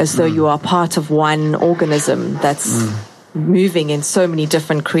body as though you are part of one organism that's moving in so many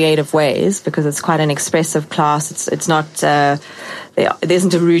different creative ways, because it's quite an expressive class. It's not there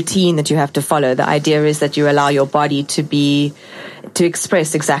isn't a routine that you have to follow. The idea is that you allow your body to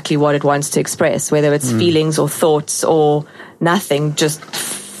express exactly what it wants to express, whether it's feelings or thoughts or nothing, just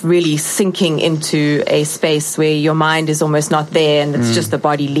really sinking into a space where your mind is almost not there and it's just the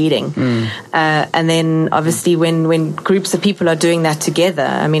body leading. And then obviously when groups of people are doing that together,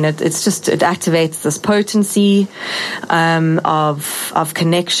 I mean, it activates this potency of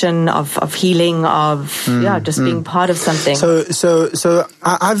connection, of healing, of just being part of something. So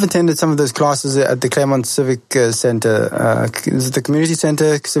I've attended some of those classes at the Claremont Civic Center. Is it the Community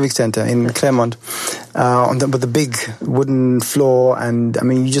Center, Civic Center in Claremont, with the big wooden floor, and I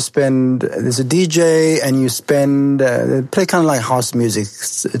mean, there's a DJ and you play kind of like house music,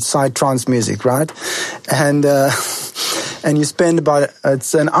 it's side trance music, right? And you spend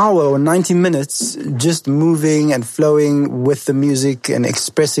it's an hour or 90 minutes just moving and flowing with the music and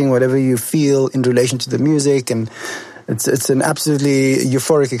expressing whatever you feel in relation to the music, and it's an absolutely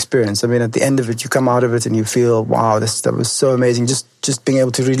euphoric experience. I mean, at the end of it, you come out of it and you feel, wow, that was so amazing. Just being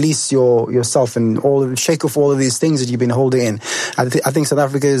able to release yourself and shake off all of these things that you've been holding in. I think South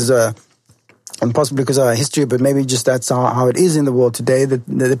Africa is and possibly because of our history, but maybe just that's how it is in the world today, that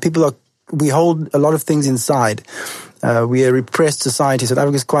the people we hold a lot of things inside. We are a repressed society. South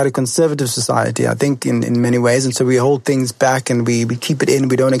Africa is quite a conservative society, I think, in many ways. And so we hold things back and we keep it in.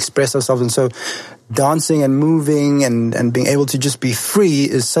 We don't express ourselves. And so dancing and moving and being able to just be free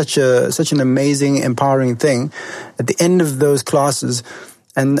is such an amazing, empowering thing. At the end of those classes,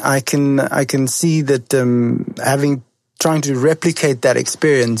 and I can see that trying to replicate that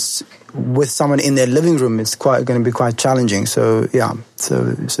experience with someone in their living room is going to be quite challenging. So yeah, so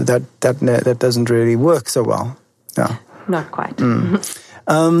that doesn't really work so well. Yeah, not quite. One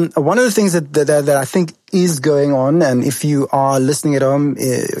of the things that I think is going on, and if you are listening at home,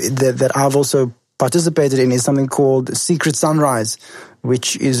 that I've also participated in, is something called Secret Sunrise,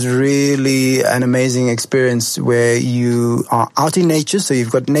 which is really an amazing experience where you are out in nature. So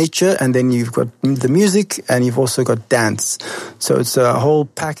you've got nature, and then you've got the music, and you've also got dance. So it's a whole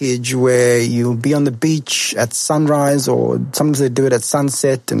package where you'll be on the beach at sunrise, or sometimes they do it at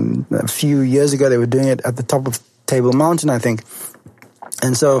sunset. And a few years ago, they were doing it at the top of Table Mountain, I think.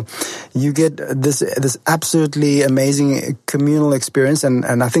 And so you get this absolutely amazing communal experience, and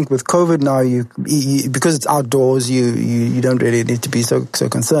I think with COVID now, you because it's outdoors, you don't really need to be so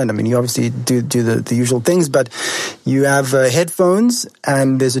concerned. I mean, you obviously do the usual things, but you have headphones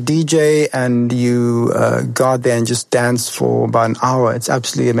and there's a DJ, and you go out there and just dance for about an hour. It's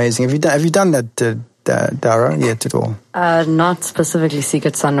absolutely amazing. Have you done that, Dara, yet at all? Not specifically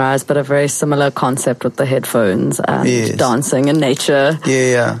Secret Sunrise, but a very similar concept with the headphones and dancing in nature.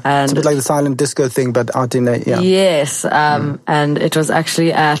 Yeah. And it's a bit like the silent disco thing, but out in nature. Yeah. Yes, and it was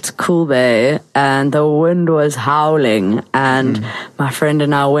actually at Cool Bay, and the wind was howling, and my friend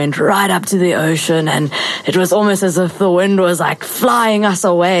and I went right up to the ocean, and it was almost as if the wind was like flying us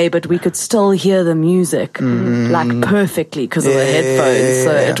away, but we could still hear the music like perfectly because of the headphones.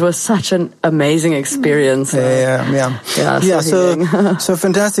 So it was such an amazing experience. So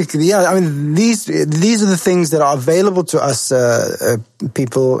fantastic. Yeah, I mean, these are the things that are available to us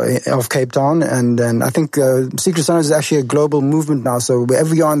people of Cape Town, and I think Secret Sunrise is actually a global movement now. So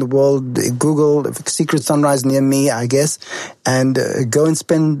wherever you are in the world, Google Secret Sunrise near me, I guess, and go and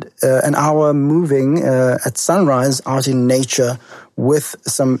spend an hour moving at sunrise out in nature with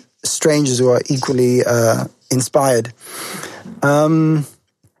some strangers who are equally inspired.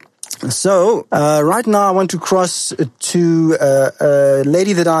 So right now I want to cross to a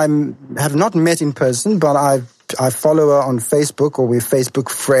lady that I have not met in person, but I follow her on Facebook, or we're Facebook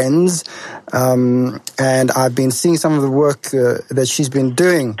friends, and I've been seeing some of the work that she's been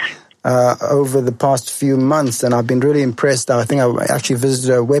doing over the past few months, and I've been really impressed. I think I actually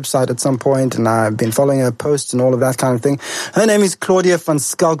visited her website at some point, and I've been following her posts and all of that kind of thing. Her name is Claudia van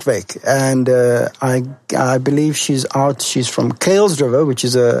Skalkwyk, and I believe she's from Kuilsriver, which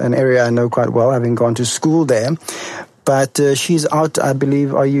is an area I know quite well, having gone to school there. But she's out, I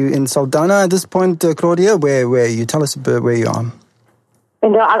believe. Are you in Saldanha at this point, Claudia? Where you? Tell us a bit where you are.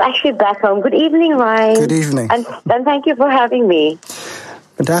 No, I'm actually back home. Good evening, Ryan. Good evening. And thank you for having me.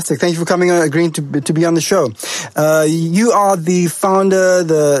 Fantastic. Thank you for coming and agreeing to be on the show. You are the founder,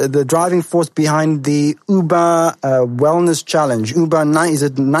 the driving force behind the Uber Wellness Challenge. Is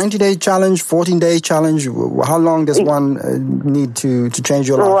it 90-day challenge, 14-day challenge? How long does one need to change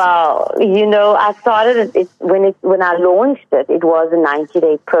your life? Well, I started it when I launched it. It was a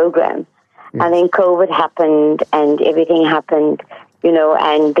 90-day program. Yes. And then COVID happened and everything happened,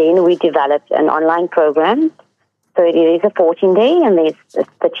 and then we developed an online program. So it is a 14-day, and there's a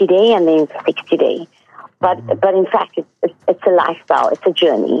 30-day, and then 60-day. But in fact, it's a lifestyle. It's a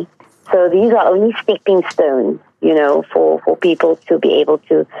journey. So these are only stepping stones, for people to be able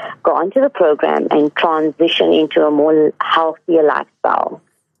to go onto the program and transition into a more healthier lifestyle.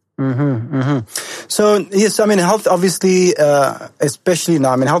 So yes, I mean, health obviously, especially now.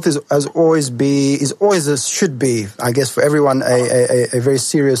 I mean, health should be, I guess, for everyone a very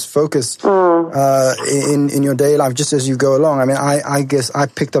serious focus in your daily life, just as you go along. I mean, I guess I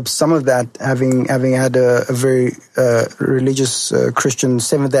picked up some of that having had a very religious Christian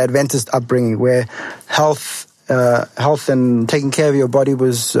Seventh-day Adventist upbringing, where health and taking care of your body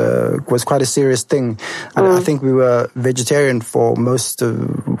was quite a serious thing. I think we were vegetarian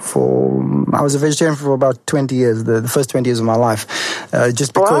I was a vegetarian for about 20 years, the first 20 years of my life,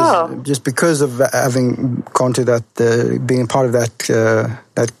 just because of having gone to that, being part of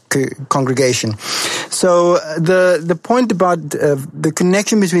that congregation. So the point about the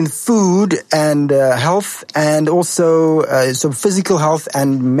connection between food and health, and also so physical health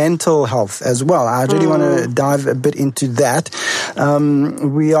and mental health as well. I really want to dive dive a bit into that.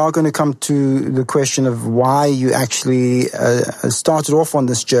 We are going to come to the question of why you actually started off on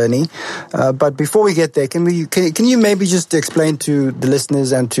this journey. But before we get there, can you maybe just explain to the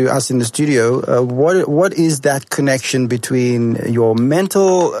listeners and to us in the studio what is that connection between your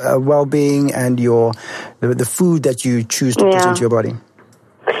mental well-being and the food that you choose to put into your body?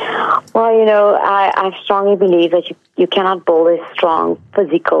 Well, you know, I strongly believe that you cannot build a strong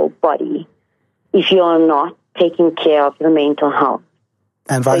physical body if you are not taking care of your mental health.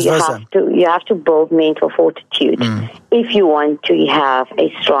 And vice versa. You have to build mental fortitude if you want to have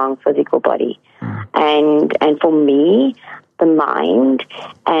a strong physical body. And for me, the mind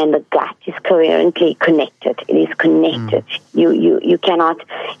and the gut is coherently connected. It is connected. You cannot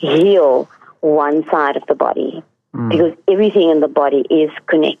heal one side of the body because everything in the body is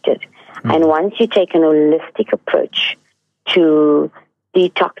connected. And once you take an holistic approach to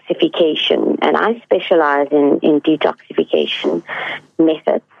detoxification, and I specialize in detoxification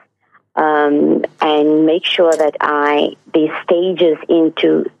methods, and make sure that there's stages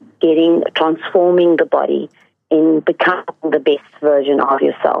into transforming the body in becoming the best version of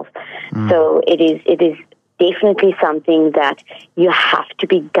yourself. So it is definitely something that you have to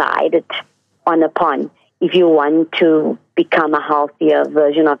be guided upon if you want to become a healthier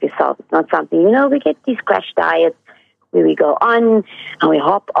version of yourself. It's not something, we get these crash diets where we go on and we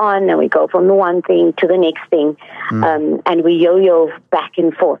hop on and we go from the one thing to the next thing, and we yo-yo back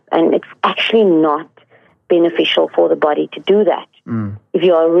and forth. And it's actually not beneficial for the body to do that. If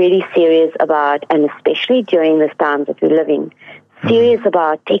you are really serious about, and especially during this time that we're living, serious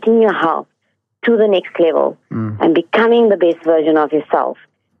about taking your health to the next level and becoming the best version of yourself,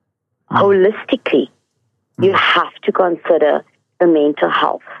 holistically, you have to consider the mental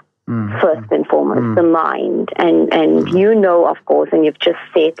health first and foremost, the mind. And of course, and you've just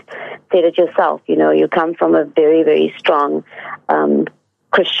said it yourself, you come from a very, very strong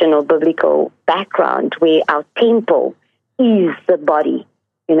Christian or biblical background where our temple is the body.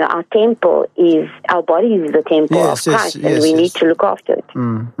 Our body is the temple of Christ, and we need to look after it.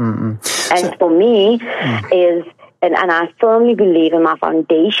 And for me, and I firmly believe, and my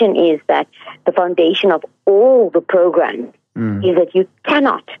foundation is that the foundation of all the programs is that you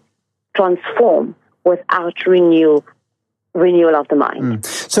cannot transform without renewal of the mind.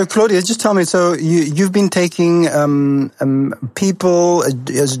 So, Claudia, just tell me, so you've been taking people,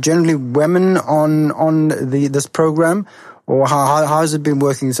 as generally women, on this program, or how has it been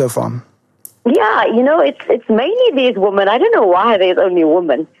working so far? Yeah, it's mainly these women. I don't know why there's only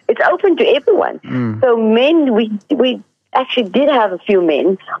women. It's open to everyone. So men, we actually did have a few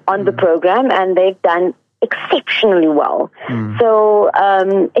men on the program, and they've done exceptionally well. So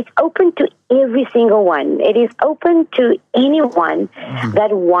it's open to every single one. It is open to anyone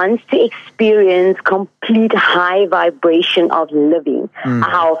that wants to experience complete high vibration of living a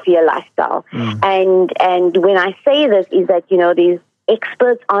healthier lifestyle. And when I say this is that, there's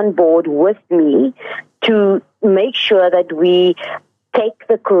experts on board with me to make sure that we take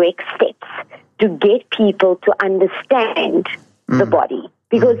the correct steps to get people to understand the body.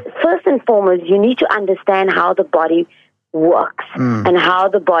 Because first and foremost, you need to understand how the body works and how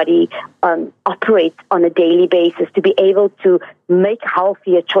the body operates on a daily basis to be able to make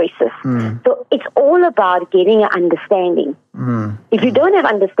healthier choices. So it's all about getting an understanding. If you don't have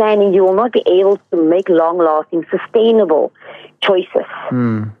understanding, you will not be able to make long-lasting, sustainable choices.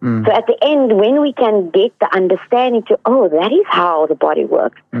 So at the end, when we can get the understanding to, that is how the body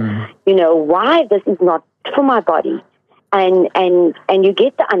works, why this is not for my body, and you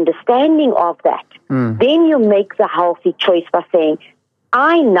get the understanding of that, then you make the healthy choice by saying,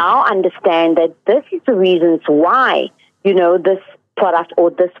 I now understand that this is the reasons why, this product or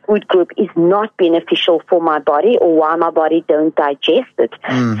this food group is not beneficial for my body, or why my body don't digest it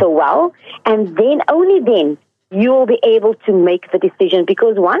so well. And then, only then, you'll be able to make the decision.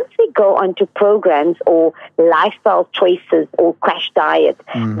 Because once we go onto programs or lifestyle choices or crash diets,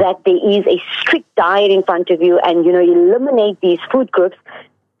 that there is a strict diet in front of you and, you eliminate these food groups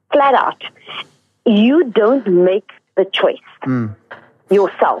flat out, you don't make the choice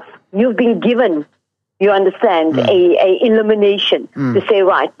yourself. You've been given, you understand, a elimination to say,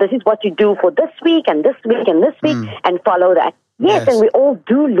 right, this is what you do for this week and this week and this week, and follow that. Yes, and we all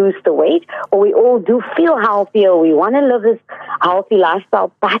do lose the weight, or we all do feel healthier. We want to live this healthy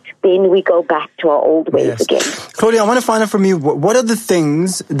lifestyle, but then we go back to our old ways again. Claudia, I want to find out from you, what are the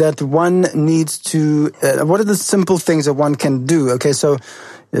things that one needs to, what are the simple things that one can do? Okay, so,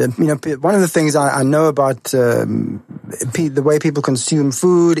 one of the things I know about the way people consume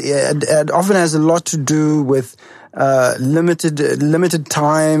food, it often has a lot to do with limited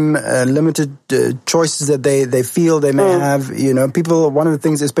time, limited choices that they feel they may have. You know, people. One of the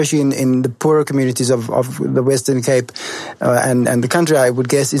things, especially in the poorer communities of the Western Cape and the country, I would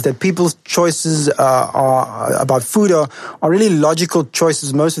guess, is that people's choices are about food are really logical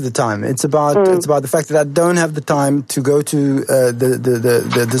choices most of the time. It's about the fact that I don't have the time to go to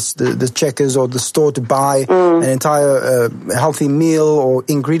the Checkers or the store to buy an entire healthy meal or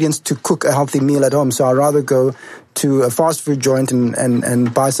ingredients to cook a healthy meal at home. So I'd rather go to a fast food joint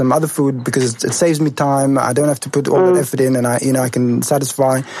and buy some other food because it saves me time. I don't have to put all that effort in, and I can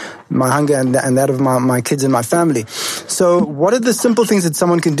satisfy my hunger and that of my kids and my family. So what are the simple things that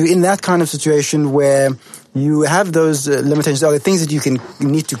someone can do in that kind of situation where you have those limitations? Are there things that you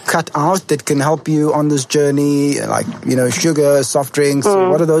need to cut out that can help you on this journey, like, you know, sugar, soft drinks?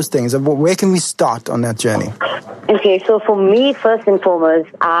 What are those things? Where can we start on that journey? Okay, so for me, first and foremost,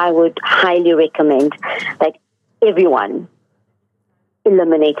 I would highly recommend that everyone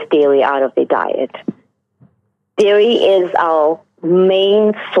eliminates dairy out of their diet. Dairy is our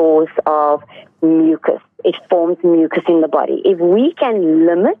main source of mucus. It forms mucus in the body. If we can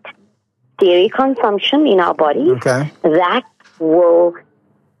limit dairy consumption in our body, that will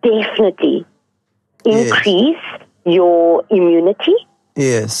definitely increase your immunity.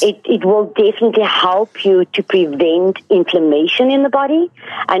 Yes. It will definitely help you to prevent inflammation in the body,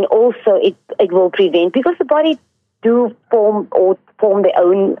 and also it will prevent, because the body do form their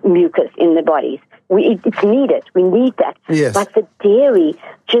own mucus in the bodies. It's needed. We need that. Yes. But the dairy,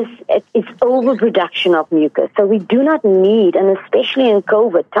 it's overproduction of mucus. So we do not need, and especially in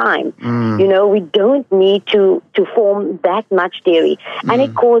COVID time, you know, we don't need to form that much dairy. And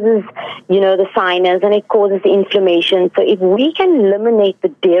it causes, you know, the sinus, and it causes inflammation. So if we can eliminate the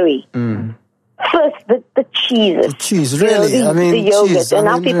dairy, first, the cheeses. The cheese, really? You know, the yogurt. cheese. And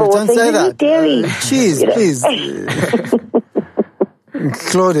now people will say, you need dairy. Cheese, you know? Please.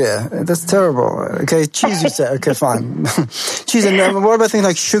 Claudia, that's terrible. Okay, cheese, you say. Okay, fine. Cheese, and what about things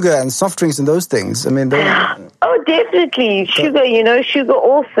like sugar and soft drinks and those things? I mean, oh, definitely. Sugar, you know, sugar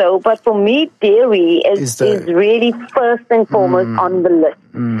also. But for me, dairy is really first and foremost on the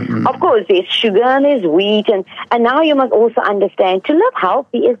list. Of course, there's sugar and there's wheat. And now you must also understand, to live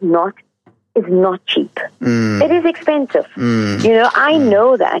healthy is not cheap. It is expensive. You know, I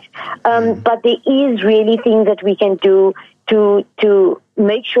know that. But there is really things that we can do to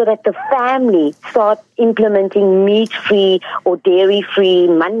make sure that the family start implementing meat-free or dairy-free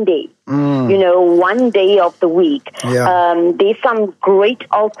Monday. You know, one day of the week. There's some great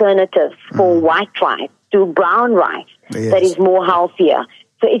alternatives for white rice to brown rice that is more healthier.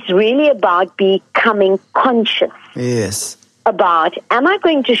 So it's really about becoming conscious about, am I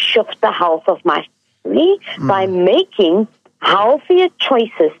going to shift the health of my family by making healthier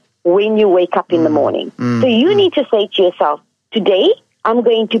choices when you wake up in the morning? So you need to say to yourself, today I'm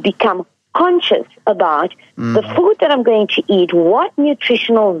going to become conscious about the food that I'm going to eat. What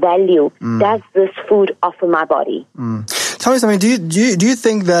nutritional value does this food offer my body? Tell me something. Do you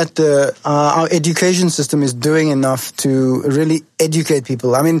think that our education system is doing enough to really educate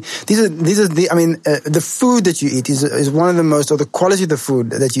people? I mean, the food that you eat is one of the most, or the quality of the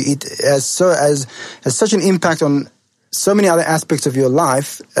food that you eat has such an impact on so many other aspects of your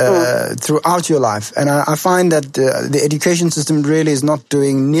life throughout your life. And I find that the education system really is not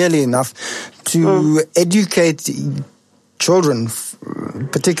doing nearly enough to educate children,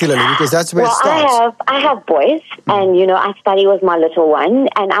 particularly, because that's where it starts. I have boys, and, you know, I study with my little one,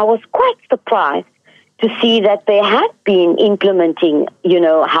 and I was quite surprised to see that they had been implementing, you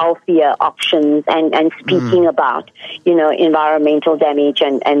know, healthier options and speaking about, you know, environmental damage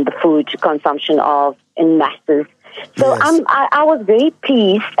and the food consumption in masses. So I was very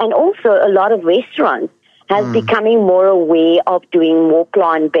pleased, and also a lot of restaurants has becoming more aware of doing more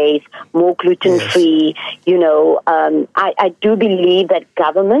plant-based, more gluten-free. You know, I do believe that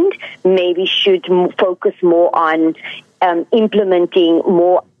government maybe should focus more on implementing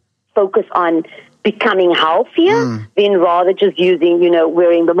more focus on becoming healthier than rather just using, you know,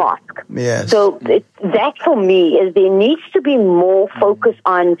 wearing the mask. So that for me is there needs to be more focus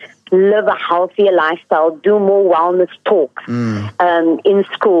on live a healthier lifestyle, do more wellness talks in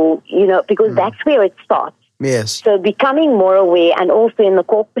school, you know, because that's where it starts. So becoming more aware, and also in the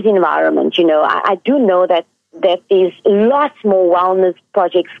corporate environment, you know, I do know that there's lots more wellness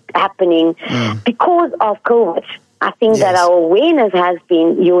projects happening because of COVID. I think that our awareness has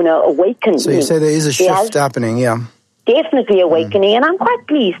been, you know, awakened. So you say there is a shift happening, Definitely awakening, and I'm quite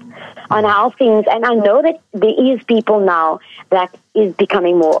pleased on how things, and I know that there is people now that is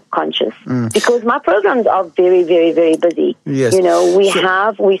becoming more conscious because my programs are very, very, very busy. You know, we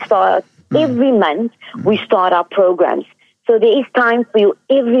start Every month, we start our programs. So there is time for you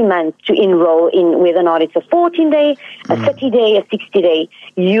every month to enroll in whether or not it's a 14-day, a 30-day, a 60-day.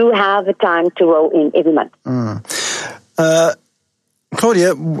 You have a time to roll in every month.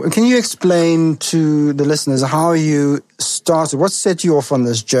 Claudia, can you explain to the listeners how you started? What set you off on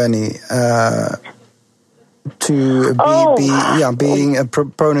this journey to being a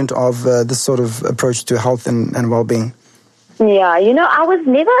proponent of this sort of approach to health and well-being? Yeah, I was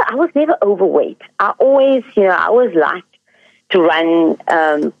never overweight. I always liked to run,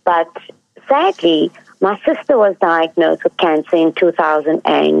 but sadly, my sister was diagnosed with cancer in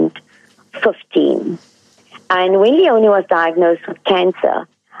 2015. And when Leonie was diagnosed with cancer,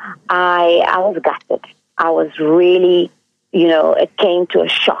 I was gutted. I was really, it came to a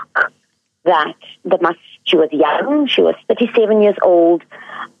shock that she was young. She was 37 years old.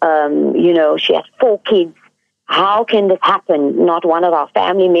 She had 4 kids. How can this happen? Not one of our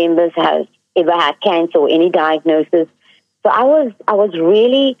family members has ever had cancer or any diagnosis. So I was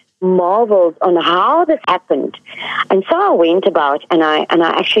really marveled on how this happened. And so I went about and I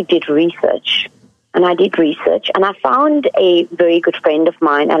actually did research. And I did research, and I found a very good friend of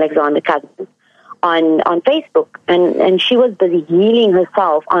mine, Alexander Cousins, on Facebook, and she was busy healing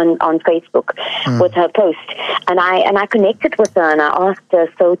herself on Facebook with her post. And I connected with her, and I asked her,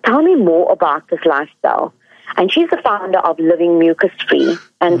 so tell me more about this lifestyle. And she's the founder of Living Mucus Free,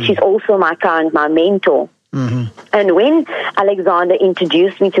 and she's also my mentor. Mm-hmm. And when Alexander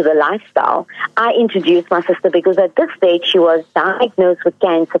introduced me to the lifestyle, I introduced my sister because at this stage she was diagnosed with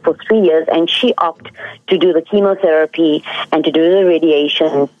cancer for 3 years, and she opted to do the chemotherapy and to do the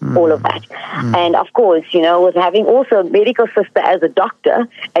radiation, all of that. And of course, with having also a medical sister as a doctor,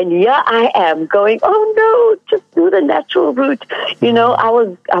 and here I am going, oh no, just do the natural route. I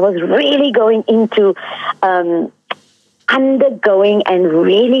was really going into undergoing and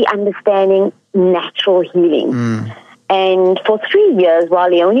really understanding natural healing. And for 3 years, while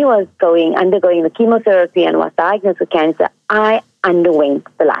Leonie was undergoing the chemotherapy and was diagnosed with cancer, I underwent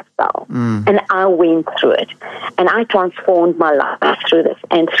the lifestyle. And I went through it. And I transformed my life through this.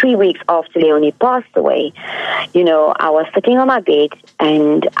 And 3 weeks after Leonie passed away, I was sitting on my bed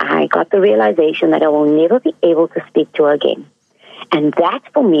and I got the realization that I will never be able to speak to her again. And that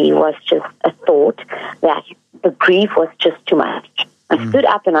for me was just a thought that the grief was just too much. I stood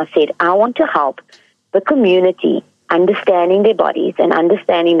up and I said, I want to help the community understanding their bodies and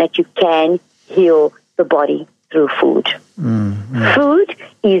understanding that you can heal the body through food. Food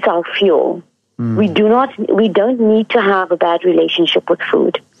is our fuel. We don't need to have a bad relationship with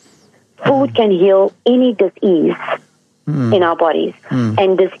food. Food can heal any disease in our bodies.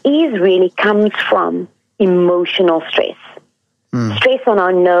 And disease really comes from emotional stress. Stress on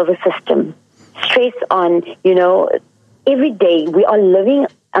our nervous system. Stress on, every day we are living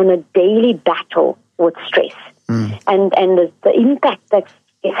on a daily battle with stress. And the impact that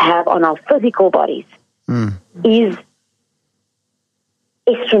it has on our physical bodies is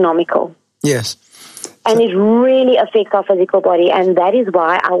astronomical. Yes. And it really affects our physical body. And that is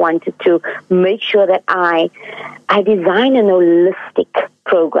why I wanted to make sure that I design an holistic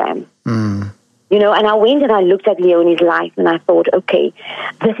program. And I went and I looked at Leonie's life and I thought, okay,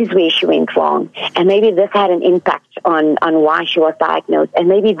 this is where she went wrong. And maybe this had an impact on why she was diagnosed. And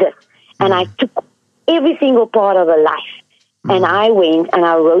maybe this. And I took every single part of her life. And I went and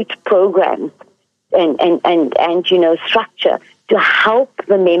I wrote programs and structure to help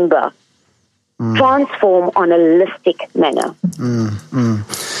the member transform on a holistic manner.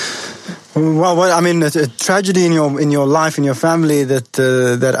 Well, I mean, a tragedy in your life, in your family that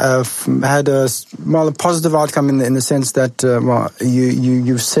had a positive outcome in the sense that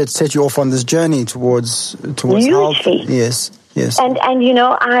you've set you off on this journey towards health. Yes. And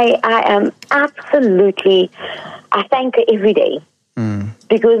I am absolutely, I thank her every day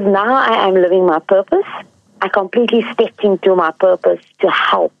because now I am living my purpose. I completely stepped into my purpose to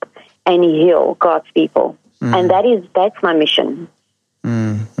help and heal God's people, and that's my mission.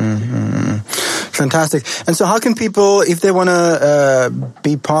 Fantastic. And so how can people, if they want to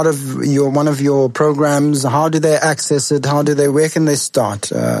be part of one of your programs, how do they access it? Where can they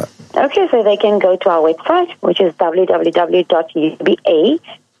start? Okay, so they can go to our website, which is www.uba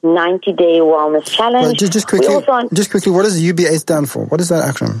 90-Day Wellness Challenge. Well, just quickly, what does UBA stand for? What is that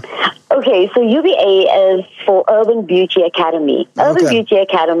acronym? Okay, so UBA is for Urban Beauty Academy. Urban Beauty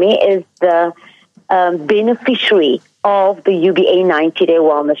Academy is the beneficiary of the UBA 90-Day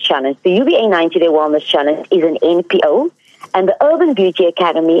Wellness Challenge. The UBA 90-Day Wellness Challenge is an NPO, and the Urban Beauty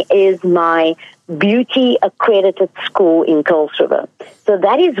Academy is my beauty accredited school in Kuils River. So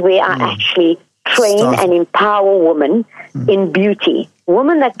that is where I actually train and empower women in beauty.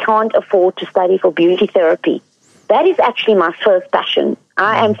 Women that can't afford to study for beauty therapy. That is actually my first passion.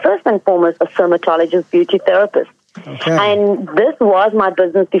 I am first and foremost a dermatologist, beauty therapist. Okay. And this was my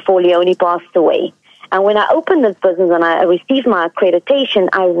business before Leonie passed away. And when I opened this business and I received my accreditation,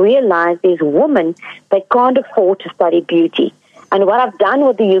 I realized there's women that can't afford to study beauty. And what I've done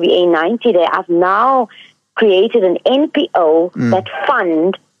with the UBA 90 Day, I've now created an NPO that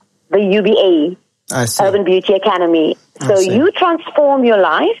fund the UBA, Urban Beauty Academy. So you transform your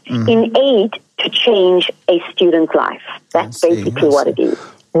life in aid to change a student's life. That's basically what it is.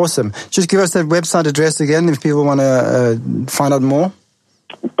 Awesome. Just give us that website address again if people want to find out more.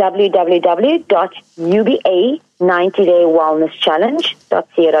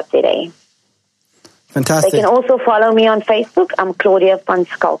 www.uba90daywellnesschallenge.co.za. Fantastic. They can also follow me on Facebook. I'm Claudia van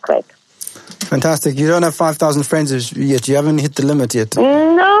Skalkwyk. Fantastic. You don't have 5,000 friends yet. You haven't hit the limit yet.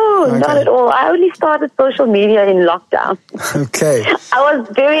 No, not at all. I only started social media in lockdown. Okay. I was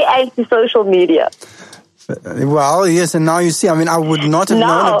very anti-social media. Well, yes, and now you see. I mean, I would not have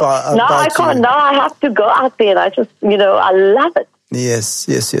known about now I can't. you. Now I have to go out there, and I just, I love it. Yes.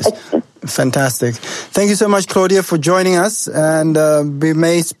 Fantastic. Thank you so much, Claudia, for joining us. And we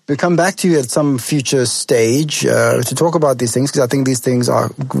may come back to you at some future stage to talk about these things, because I think these things are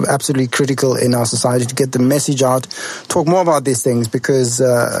absolutely critical in our society to get the message out, talk more about these things, because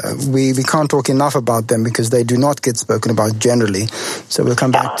we can't talk enough about them because they do not get spoken about generally. So we'll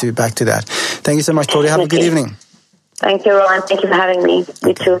come back to that. Thank you so much, Claudia. Have a good evening. Thank you, Rowan. Thank you for having me.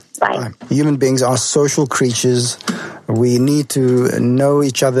 You too. Bye. Human beings are social creatures. We need to know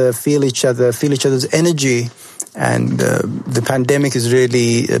each other, feel each other's energy. And the pandemic has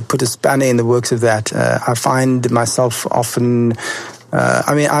really put a spanner in the works of that. I find myself often,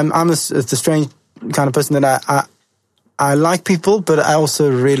 I'm a strange kind of person that I like people, but I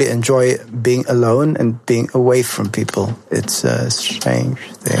also really enjoy being alone and being away from people. It's a strange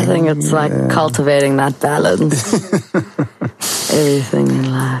thing. I think it's like cultivating that balance. Everything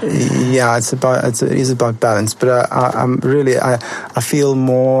in life. Yeah, it is about balance. But I feel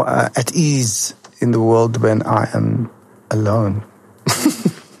more at ease in the world when I am alone.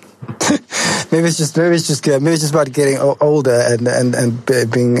 Maybe it's just about getting older and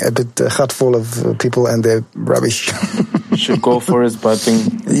being a bit full of people and their rubbish. You should go forest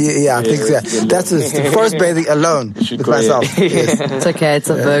bathing. Yeah, I think that's forest bathing alone with myself. Yes. It's okay. It's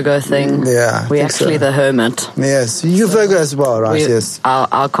a Virgo thing. Yeah, we're actually the hermit. Yes, you're Virgo as well, right? Yes.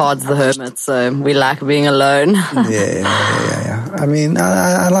 Our card's the hermit, so we like being alone. Yeah. I mean,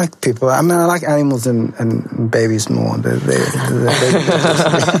 I like people. I mean, I like animals and babies more. They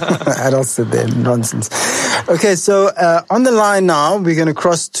adults that they're nonsense. Okay, so on the line now, we're going to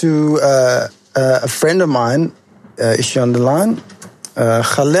cross to a friend of mine. Is she on the line?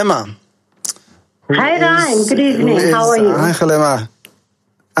 Kgalema. Hi, Ryan. Good evening. How are you? Hi, Kgalema.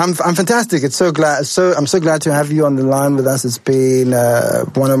 I'm fantastic. I'm so glad to have you on the line with us. It's been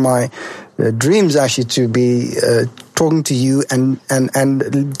one of my dreams actually to be talking to you and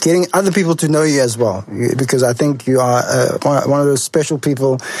getting other people to know you as well, because I think you are one of those special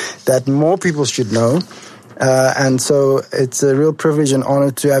people that more people should know. And so it's a real privilege and honor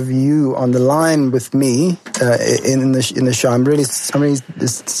to have you on the line with me in the show. I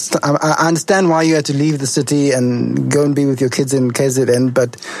understand why you had to leave the city and go and be with your kids in KZN,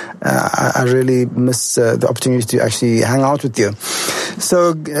 but I really miss the opportunity to actually hang out with you.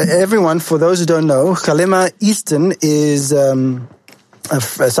 So everyone, for those who don't know, Kgalema Easton is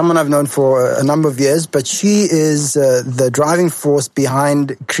someone I've known for a number of years, but she is the driving force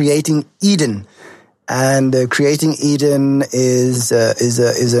behind Creating Eden. And Creating Eden is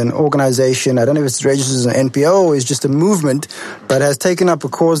an organization. I don't know if it's registered as an NPO or is just a movement, but has taken up a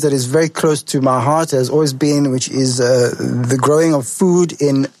cause that is very close to my heart, has always been, which is the growing of food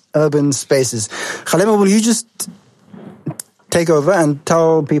in urban spaces. Kgalema, will you just take over and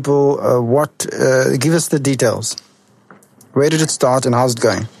tell people give us the details. Where did it start and how's it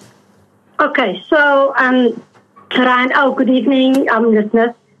going? Okay, so, Ryan, good evening,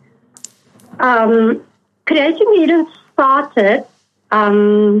 listeners. Creating Eden started at,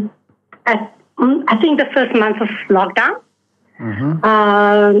 I think, the first month of lockdown. Mm-hmm.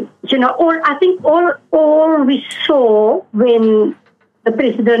 All we saw when the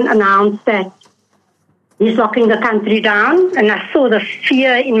president announced that he's locking the country down, and I saw the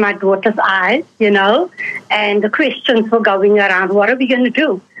fear in my daughter's eyes, and the questions were going around, what are we going to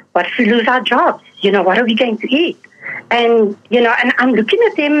do? What if we lose our jobs? What are we going to eat? And, and I'm looking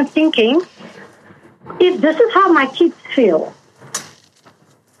at them and thinking, if this is how my kids feel,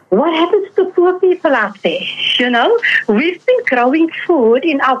 what happens to poor people out there? You know, we've been growing food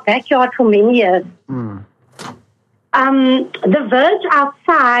in our backyard for many years. The verge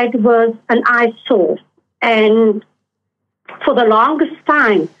outside was an eyesore, and for the longest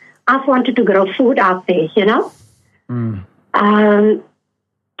time, I've wanted to grow food out there. You know, I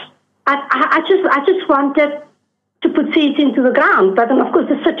just wanted to put seeds into the ground, but then of course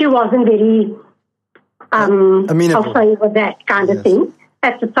the city wasn't very okay with that kind of thing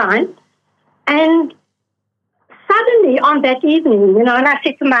at the time. And suddenly on that evening, you know, and I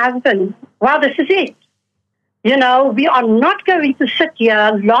said to my husband, "Well, this is it. You know, we are not going to sit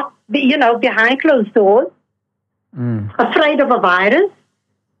here locked, you know, behind closed doors, afraid of a virus,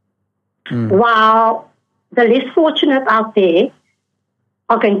 while the less fortunate out there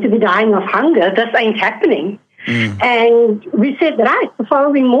are going to be dying of hunger. This ain't happening." And we said, right, the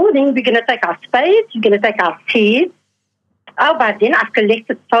following morning, we're going to take our spades, we're going to take our seeds. Oh, but then I've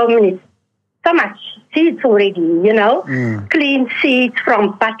collected so much seeds already, you know, clean seeds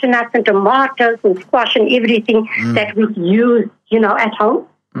from butternuts and tomatoes and squash and everything that we use, you know, at home.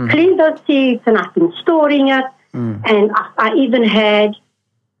 Clean those seeds, and I've been storing it. And I even had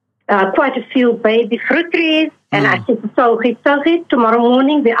quite a few baby fruit trees. And I said to Sohit, tomorrow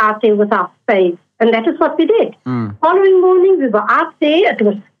morning we're out there with our spades. And that is what we did. Following morning, we were out there. It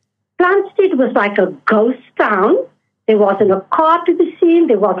was Plumstead was like a ghost town. There wasn't a car to be seen.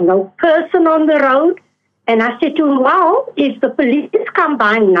 There was no person on the road. And I said to him, well, if the police come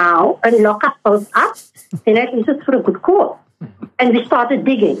by now and lock us both up, then at least it's for a good cause. And we started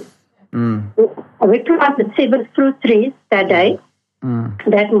digging. We planted 7 fruit trees that day,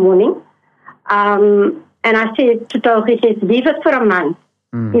 that morning. And I said to Togi, leave it for a month.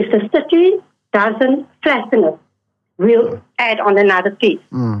 If the city doesn't flatten it, we'll add on another piece.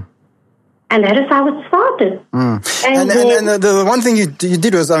 And that is how it started. And the one thing you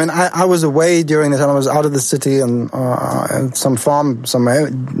did was, I mean, I was away during the time. I was out of the city on some farm somewhere.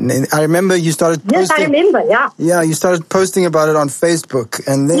 I remember you started posting. Yes, I remember, yeah. Yeah, you started posting about it on Facebook.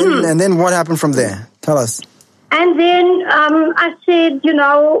 And then what happened from there? Tell us. And then I said, you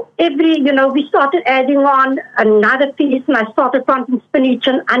know, we started adding on another piece, and I started planting spinach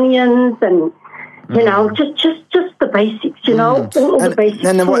and onions and, you know, just the basics, you know, all the basics.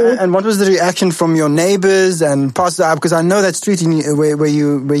 And what was the reaction from your neighbors and passers? Because I know that street where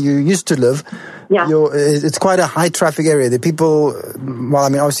you used to live, it's quite a high traffic area. The people, well, I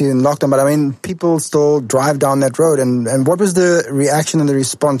mean, obviously in lockdown, but I mean, people still drive down that road. And what was the reaction and the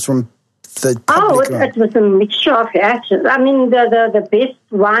response from the public? It was a mixture of reactions. I mean, the best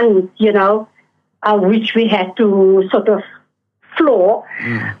ones, you know, which we had to sort of floor.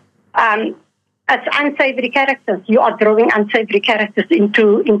 It's unsavory characters. You are drawing unsavory characters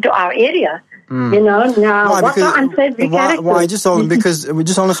into our area. You know, now what are unsavory characters? Why? Just hold on, because we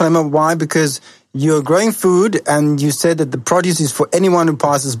just want to remember why. Because you're growing food, and you said that the produce is for anyone who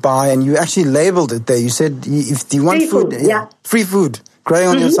passes by, and you actually labeled it there. You said if you want free food growing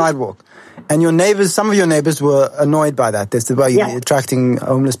on your sidewalk. And your neighbors, some of your neighbors were annoyed by that. That's the way you're attracting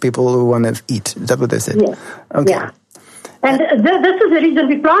homeless people who want to eat. Is that what they said? Yes. Okay. Yeah. And this is the reason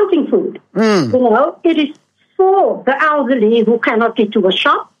we're planting food. You know, it is for the elderly who cannot get to a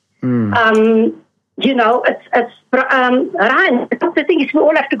shop. You know, it's Ryan. The thing is, we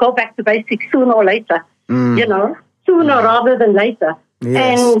all have to go back to basics sooner or later. You know, sooner rather than later.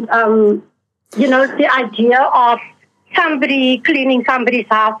 Yes. And you know, the idea of somebody cleaning somebody's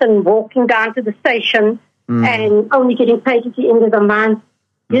house and walking down to the station and only getting paid at the end of the month.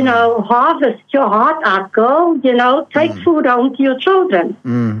 You know, harvest your heart out, girl. You know, take food home to your children.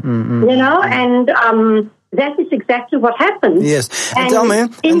 You know, and that is exactly what happened. Yes. And tell me,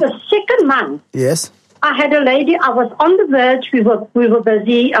 in the second month, I had a lady. I was on the verge. We were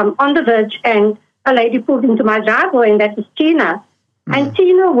busy on the verge, and a lady pulled into my driveway, and that was Tina. And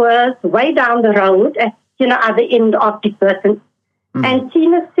Tina was way down the road at, you know, at the end of the person. And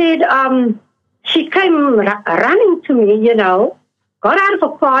Tina said, she came running to me, you know, got out of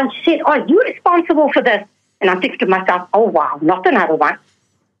a car and she said, "Oh, you're responsible for this." And I'm thinking to myself, oh, wow, not another one.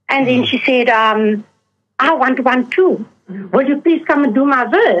 And then she said, I want one too. Will you please come and do my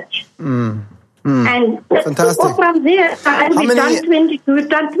verge? And fantastic. From there, we've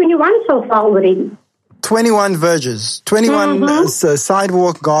done 21 so far already. 21 verges, 21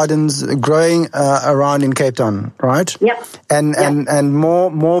 sidewalk gardens growing around in Cape Town, right? Yep. And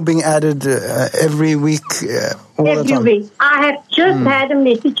more being added every week. Every week. I have just had a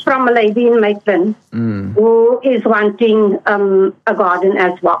message from a lady in Maitland who is wanting a garden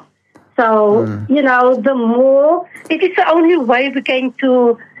as well. So, you know, the more, it is the only way we're going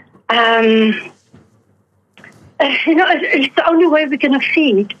to it's the only way we're going to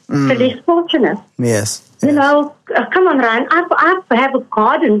feed the less fortunate. Yes. You know, come on, Ryan. I have a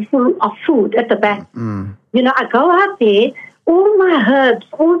garden full of food at the back. You know, I go out there, all my herbs,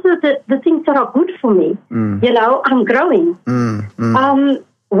 all the things that are good for me, you know, I'm growing.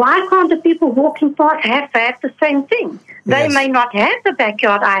 Why can't the people walking past have the same thing? They may not have the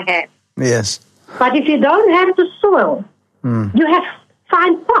backyard I have. Yes. But if you don't have the soil, you have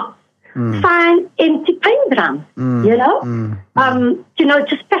fine pots, fine empty paint drums, you know? You know,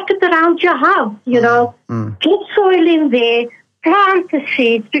 just pack it around your house, you know. Get soil in there, plant the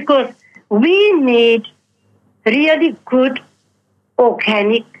seeds, because we need really good,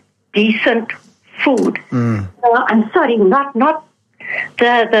 organic, decent food. I'm sorry, not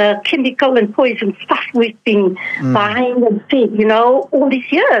the chemical and poison stuff we've been buying and fed, you know, all these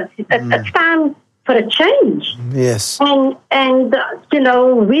years. It's time for a change. Yes. And you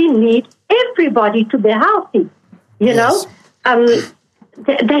know, we need everybody to be healthy, you know.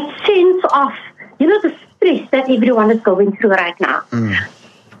 That sense of, you know, the stress that everyone is going through right now.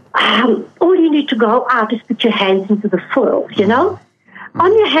 All you need to go out is put your hands into the soil, you know,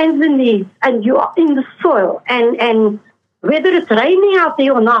 on your hands and knees, and you are in the soil, and whether it's raining out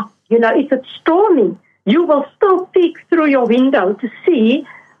there or not, you know, if it's storming, you will still peek through your window to see,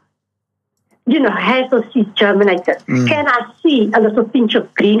 you know, has those seeds germinated? Can I see a little pinch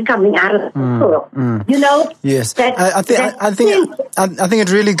of green coming out of the soil? You know? Yes. I think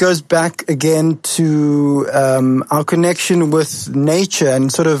it really goes back again to our connection with nature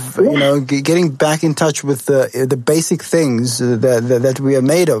and sort of, you know, getting back in touch with the basic things that we are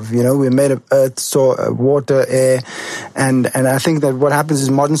made of. You know, we're made of earth, soil, water, air, and I think that what happens is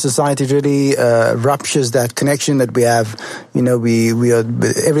modern society really ruptures that connection that we have. You know, we are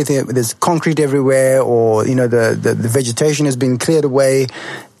everything. There's concrete everywhere, or you know, the vegetation has been cleared away,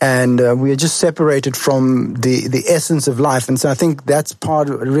 and we are just separated from the essence of life. And so I think that's part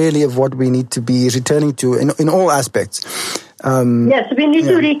really of what we need to be returning to in all aspects. Yes, we need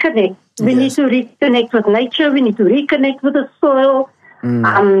to reconnect. We need to reconnect with nature. We need to reconnect with the soil.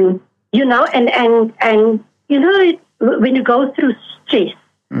 You know, and you know, when you go through stress,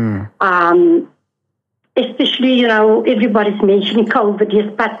 especially, you know, everybody's mentioning COVID,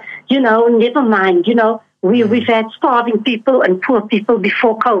 yes, but, you know, never mind, you know, we've had starving people and poor people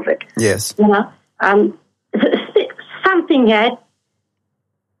before COVID. Yes. You know, something had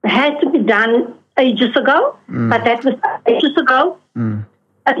to be done ages ago, but that was ages ago.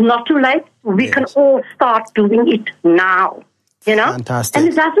 It's not too late. We can all start doing it now, you know. Fantastic. And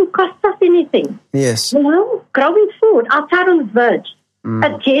it doesn't cost us anything. Yes. You know, growing food outside on the verge,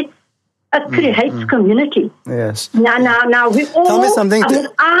 it creates community. Yes. Now we all. Tell me something. I mean,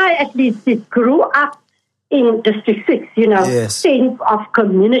 I at least grew up in District 6. You know, sense of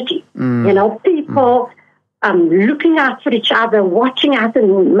community. You know, people looking out for each other, watching out,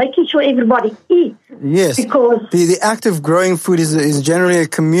 and making sure everybody eats. Yes, because the act of growing food is generally a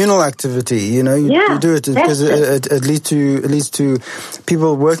communal activity. You know, you do it because it leads to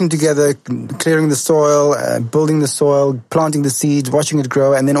people working together, clearing the soil, building the soil, planting the seeds, watching it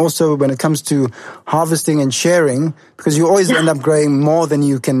grow, and then also when it comes to harvesting and sharing, because you always end up growing more than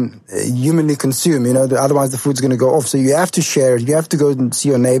you can humanly consume. You know, otherwise the food's going to go off. So you have to share it. You have to go and see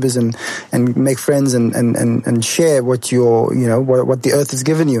your neighbors and make friends and share what what the earth has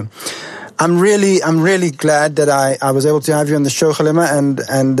given you. I'm really glad that I was able to have you on the show, Kgalema,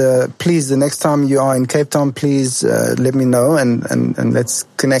 and please, the next time you are in Cape Town, please let me know and let's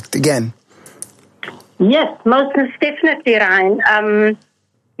connect again. Yes, most definitely, Ryan.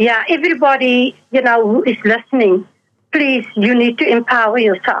 Everybody, you know, who is listening, please, you need to empower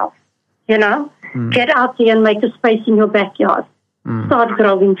yourself, you know. Get out there and make a space in your backyard. Start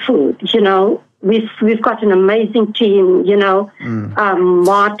growing food, you know. We've got an amazing team, you know,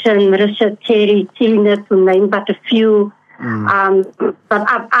 Martin, Marissa, Terry, Tina, to name but a few. But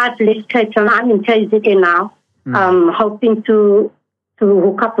I've left Cape Town. I'm in KZN now, hoping to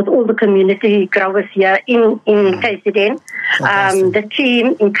hook up with all the community growers here in KZN. The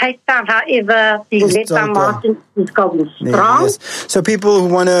team in Cape Town, however, being led by Martin, is going strong. Yes. So people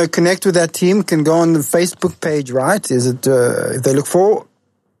who want to connect with that team can go on the Facebook page, right? Is it, if they look for...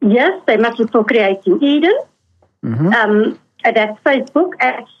 Yes, they must look for Creating Eden. That's Facebook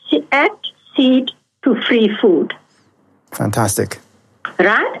at Seed to Free Food. Fantastic.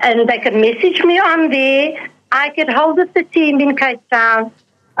 Right, and they can message me on there. I get hold of the team in Cape Town,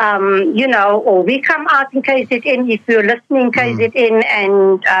 you know, or we come out in KZN. If you're listening KZN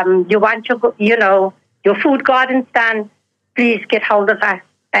and you want your food gardens done, please get hold of us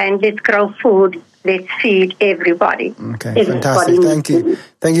and let's grow food let's feed everybody. Okay, fantastic. Thank you.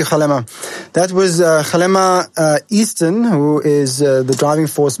 Thank you, Kgalema. That was Kgalema Easton, who is the driving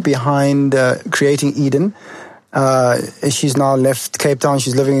force behind creating Eden. She's now left Cape Town.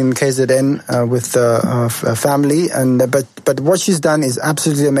 She's living in KZN with her family, but what she's done is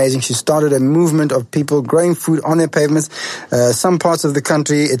absolutely amazing. She started a movement of people growing food on their pavements. Some parts of the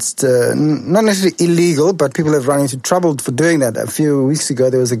country, it's not necessarily illegal, but people have run into trouble for doing that. A few weeks ago,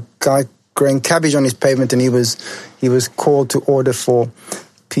 there was a guy growing cabbage on his pavement, and he was called to order for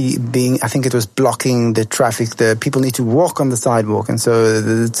I think it was blocking the traffic. The people need to walk on the sidewalk, and so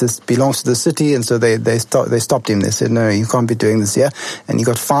it just belongs to the city, and so they stopped him. They said, no, you can't be doing this here, and he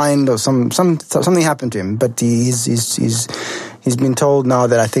got fined or something happened to him. But he's been told now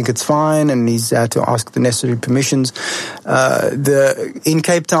that I think it's fine, and he's had to ask the necessary permissions. In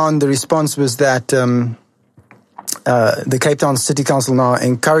Cape Town, the response was that the Cape Town City Council now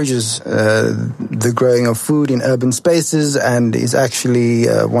encourages the growing of food in urban spaces, and is actually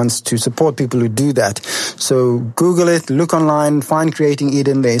wants to support people who do that. So Google it, look online, find Creating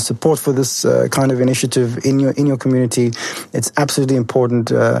Eden. There is support for this kind of initiative in your community. It's absolutely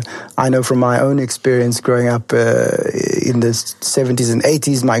important. I know from my own experience growing up in the 70s and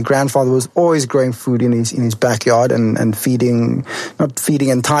 80s, my grandfather was always growing food in his backyard and not feeding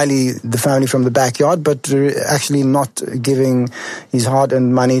entirely the family from the backyard, but actually not giving his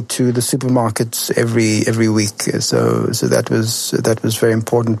hard-earned money to the supermarkets every week. So that was very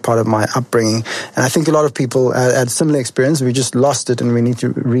important part of my upbringing. And I think a lot of people had similar experience. We just lost it, and we need to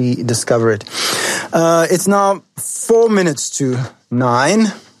rediscover it. It's now 4 minutes to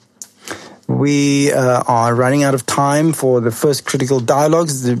 9. We are running out of time for the first critical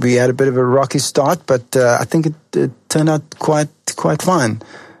dialogues. We had a bit of a rocky start, but I think it turned out quite fine.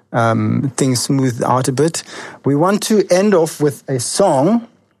 Things smoothed out a bit. We want to end off with a song.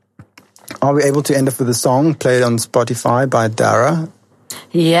 Are we able to end off with a song played on Spotify by Dara?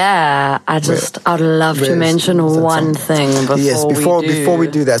 Yeah, I'd love to mention one thing before we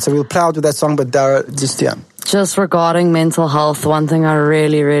do that. So we'll plow to that song, but Dara, just regarding mental health, one thing I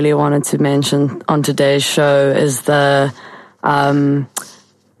really, really wanted to mention on today's show is the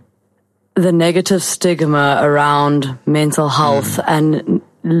negative stigma around mental health and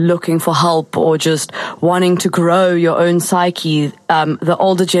looking for help, or just wanting to grow your own psyche. The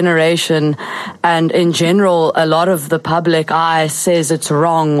older generation and in general, a lot of the public eye says it's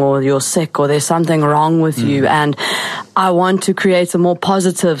wrong, or you're sick, or there's something wrong with you. And I want to create a more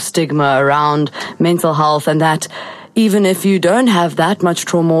positive stigma around mental health, and that even if you don't have that much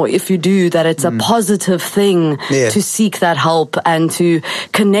trauma, or if you do, that it's a positive thing to seek that help and to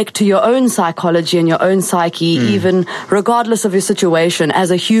connect to your own psychology and your own psyche, even regardless of your situation.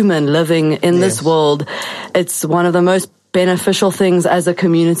 As a human living in this world, it's one of the most beneficial things as a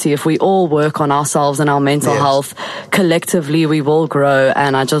community. If we all work on ourselves and our mental health, collectively we will grow.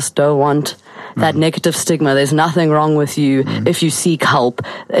 And I just don't want that negative stigma. There's nothing wrong with you if you seek help.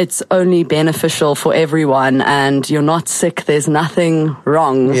 It's only beneficial for everyone, and you're not sick. There's nothing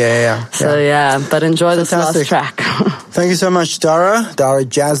wrong. But enjoy this last track. Thank you so much, Dara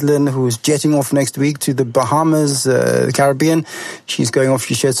Jaslyn, who's jetting off next week to the Bahamas, the Caribbean. She's going off.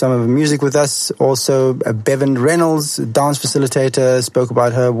 She shared some of her music with us. Also, Bevan Reynolds, dance facilitator, spoke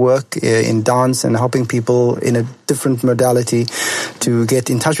about her work in dance and helping people in a different modality to get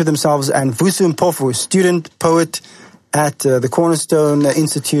in touch with themselves. And Vusu Mpofu, student poet at the Cornerstone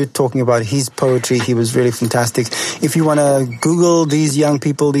Institute, talking about his poetry. He was really fantastic. If you want to Google these young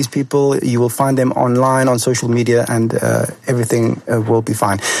people, you will find them online on social media, and everything will be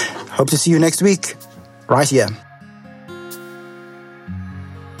fine. Hope to see you next week, right here.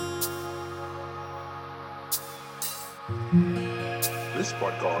 This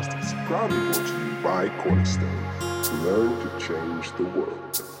podcast is proudly brought to you by Cornerstone. Learn to change the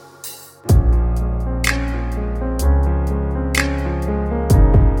world.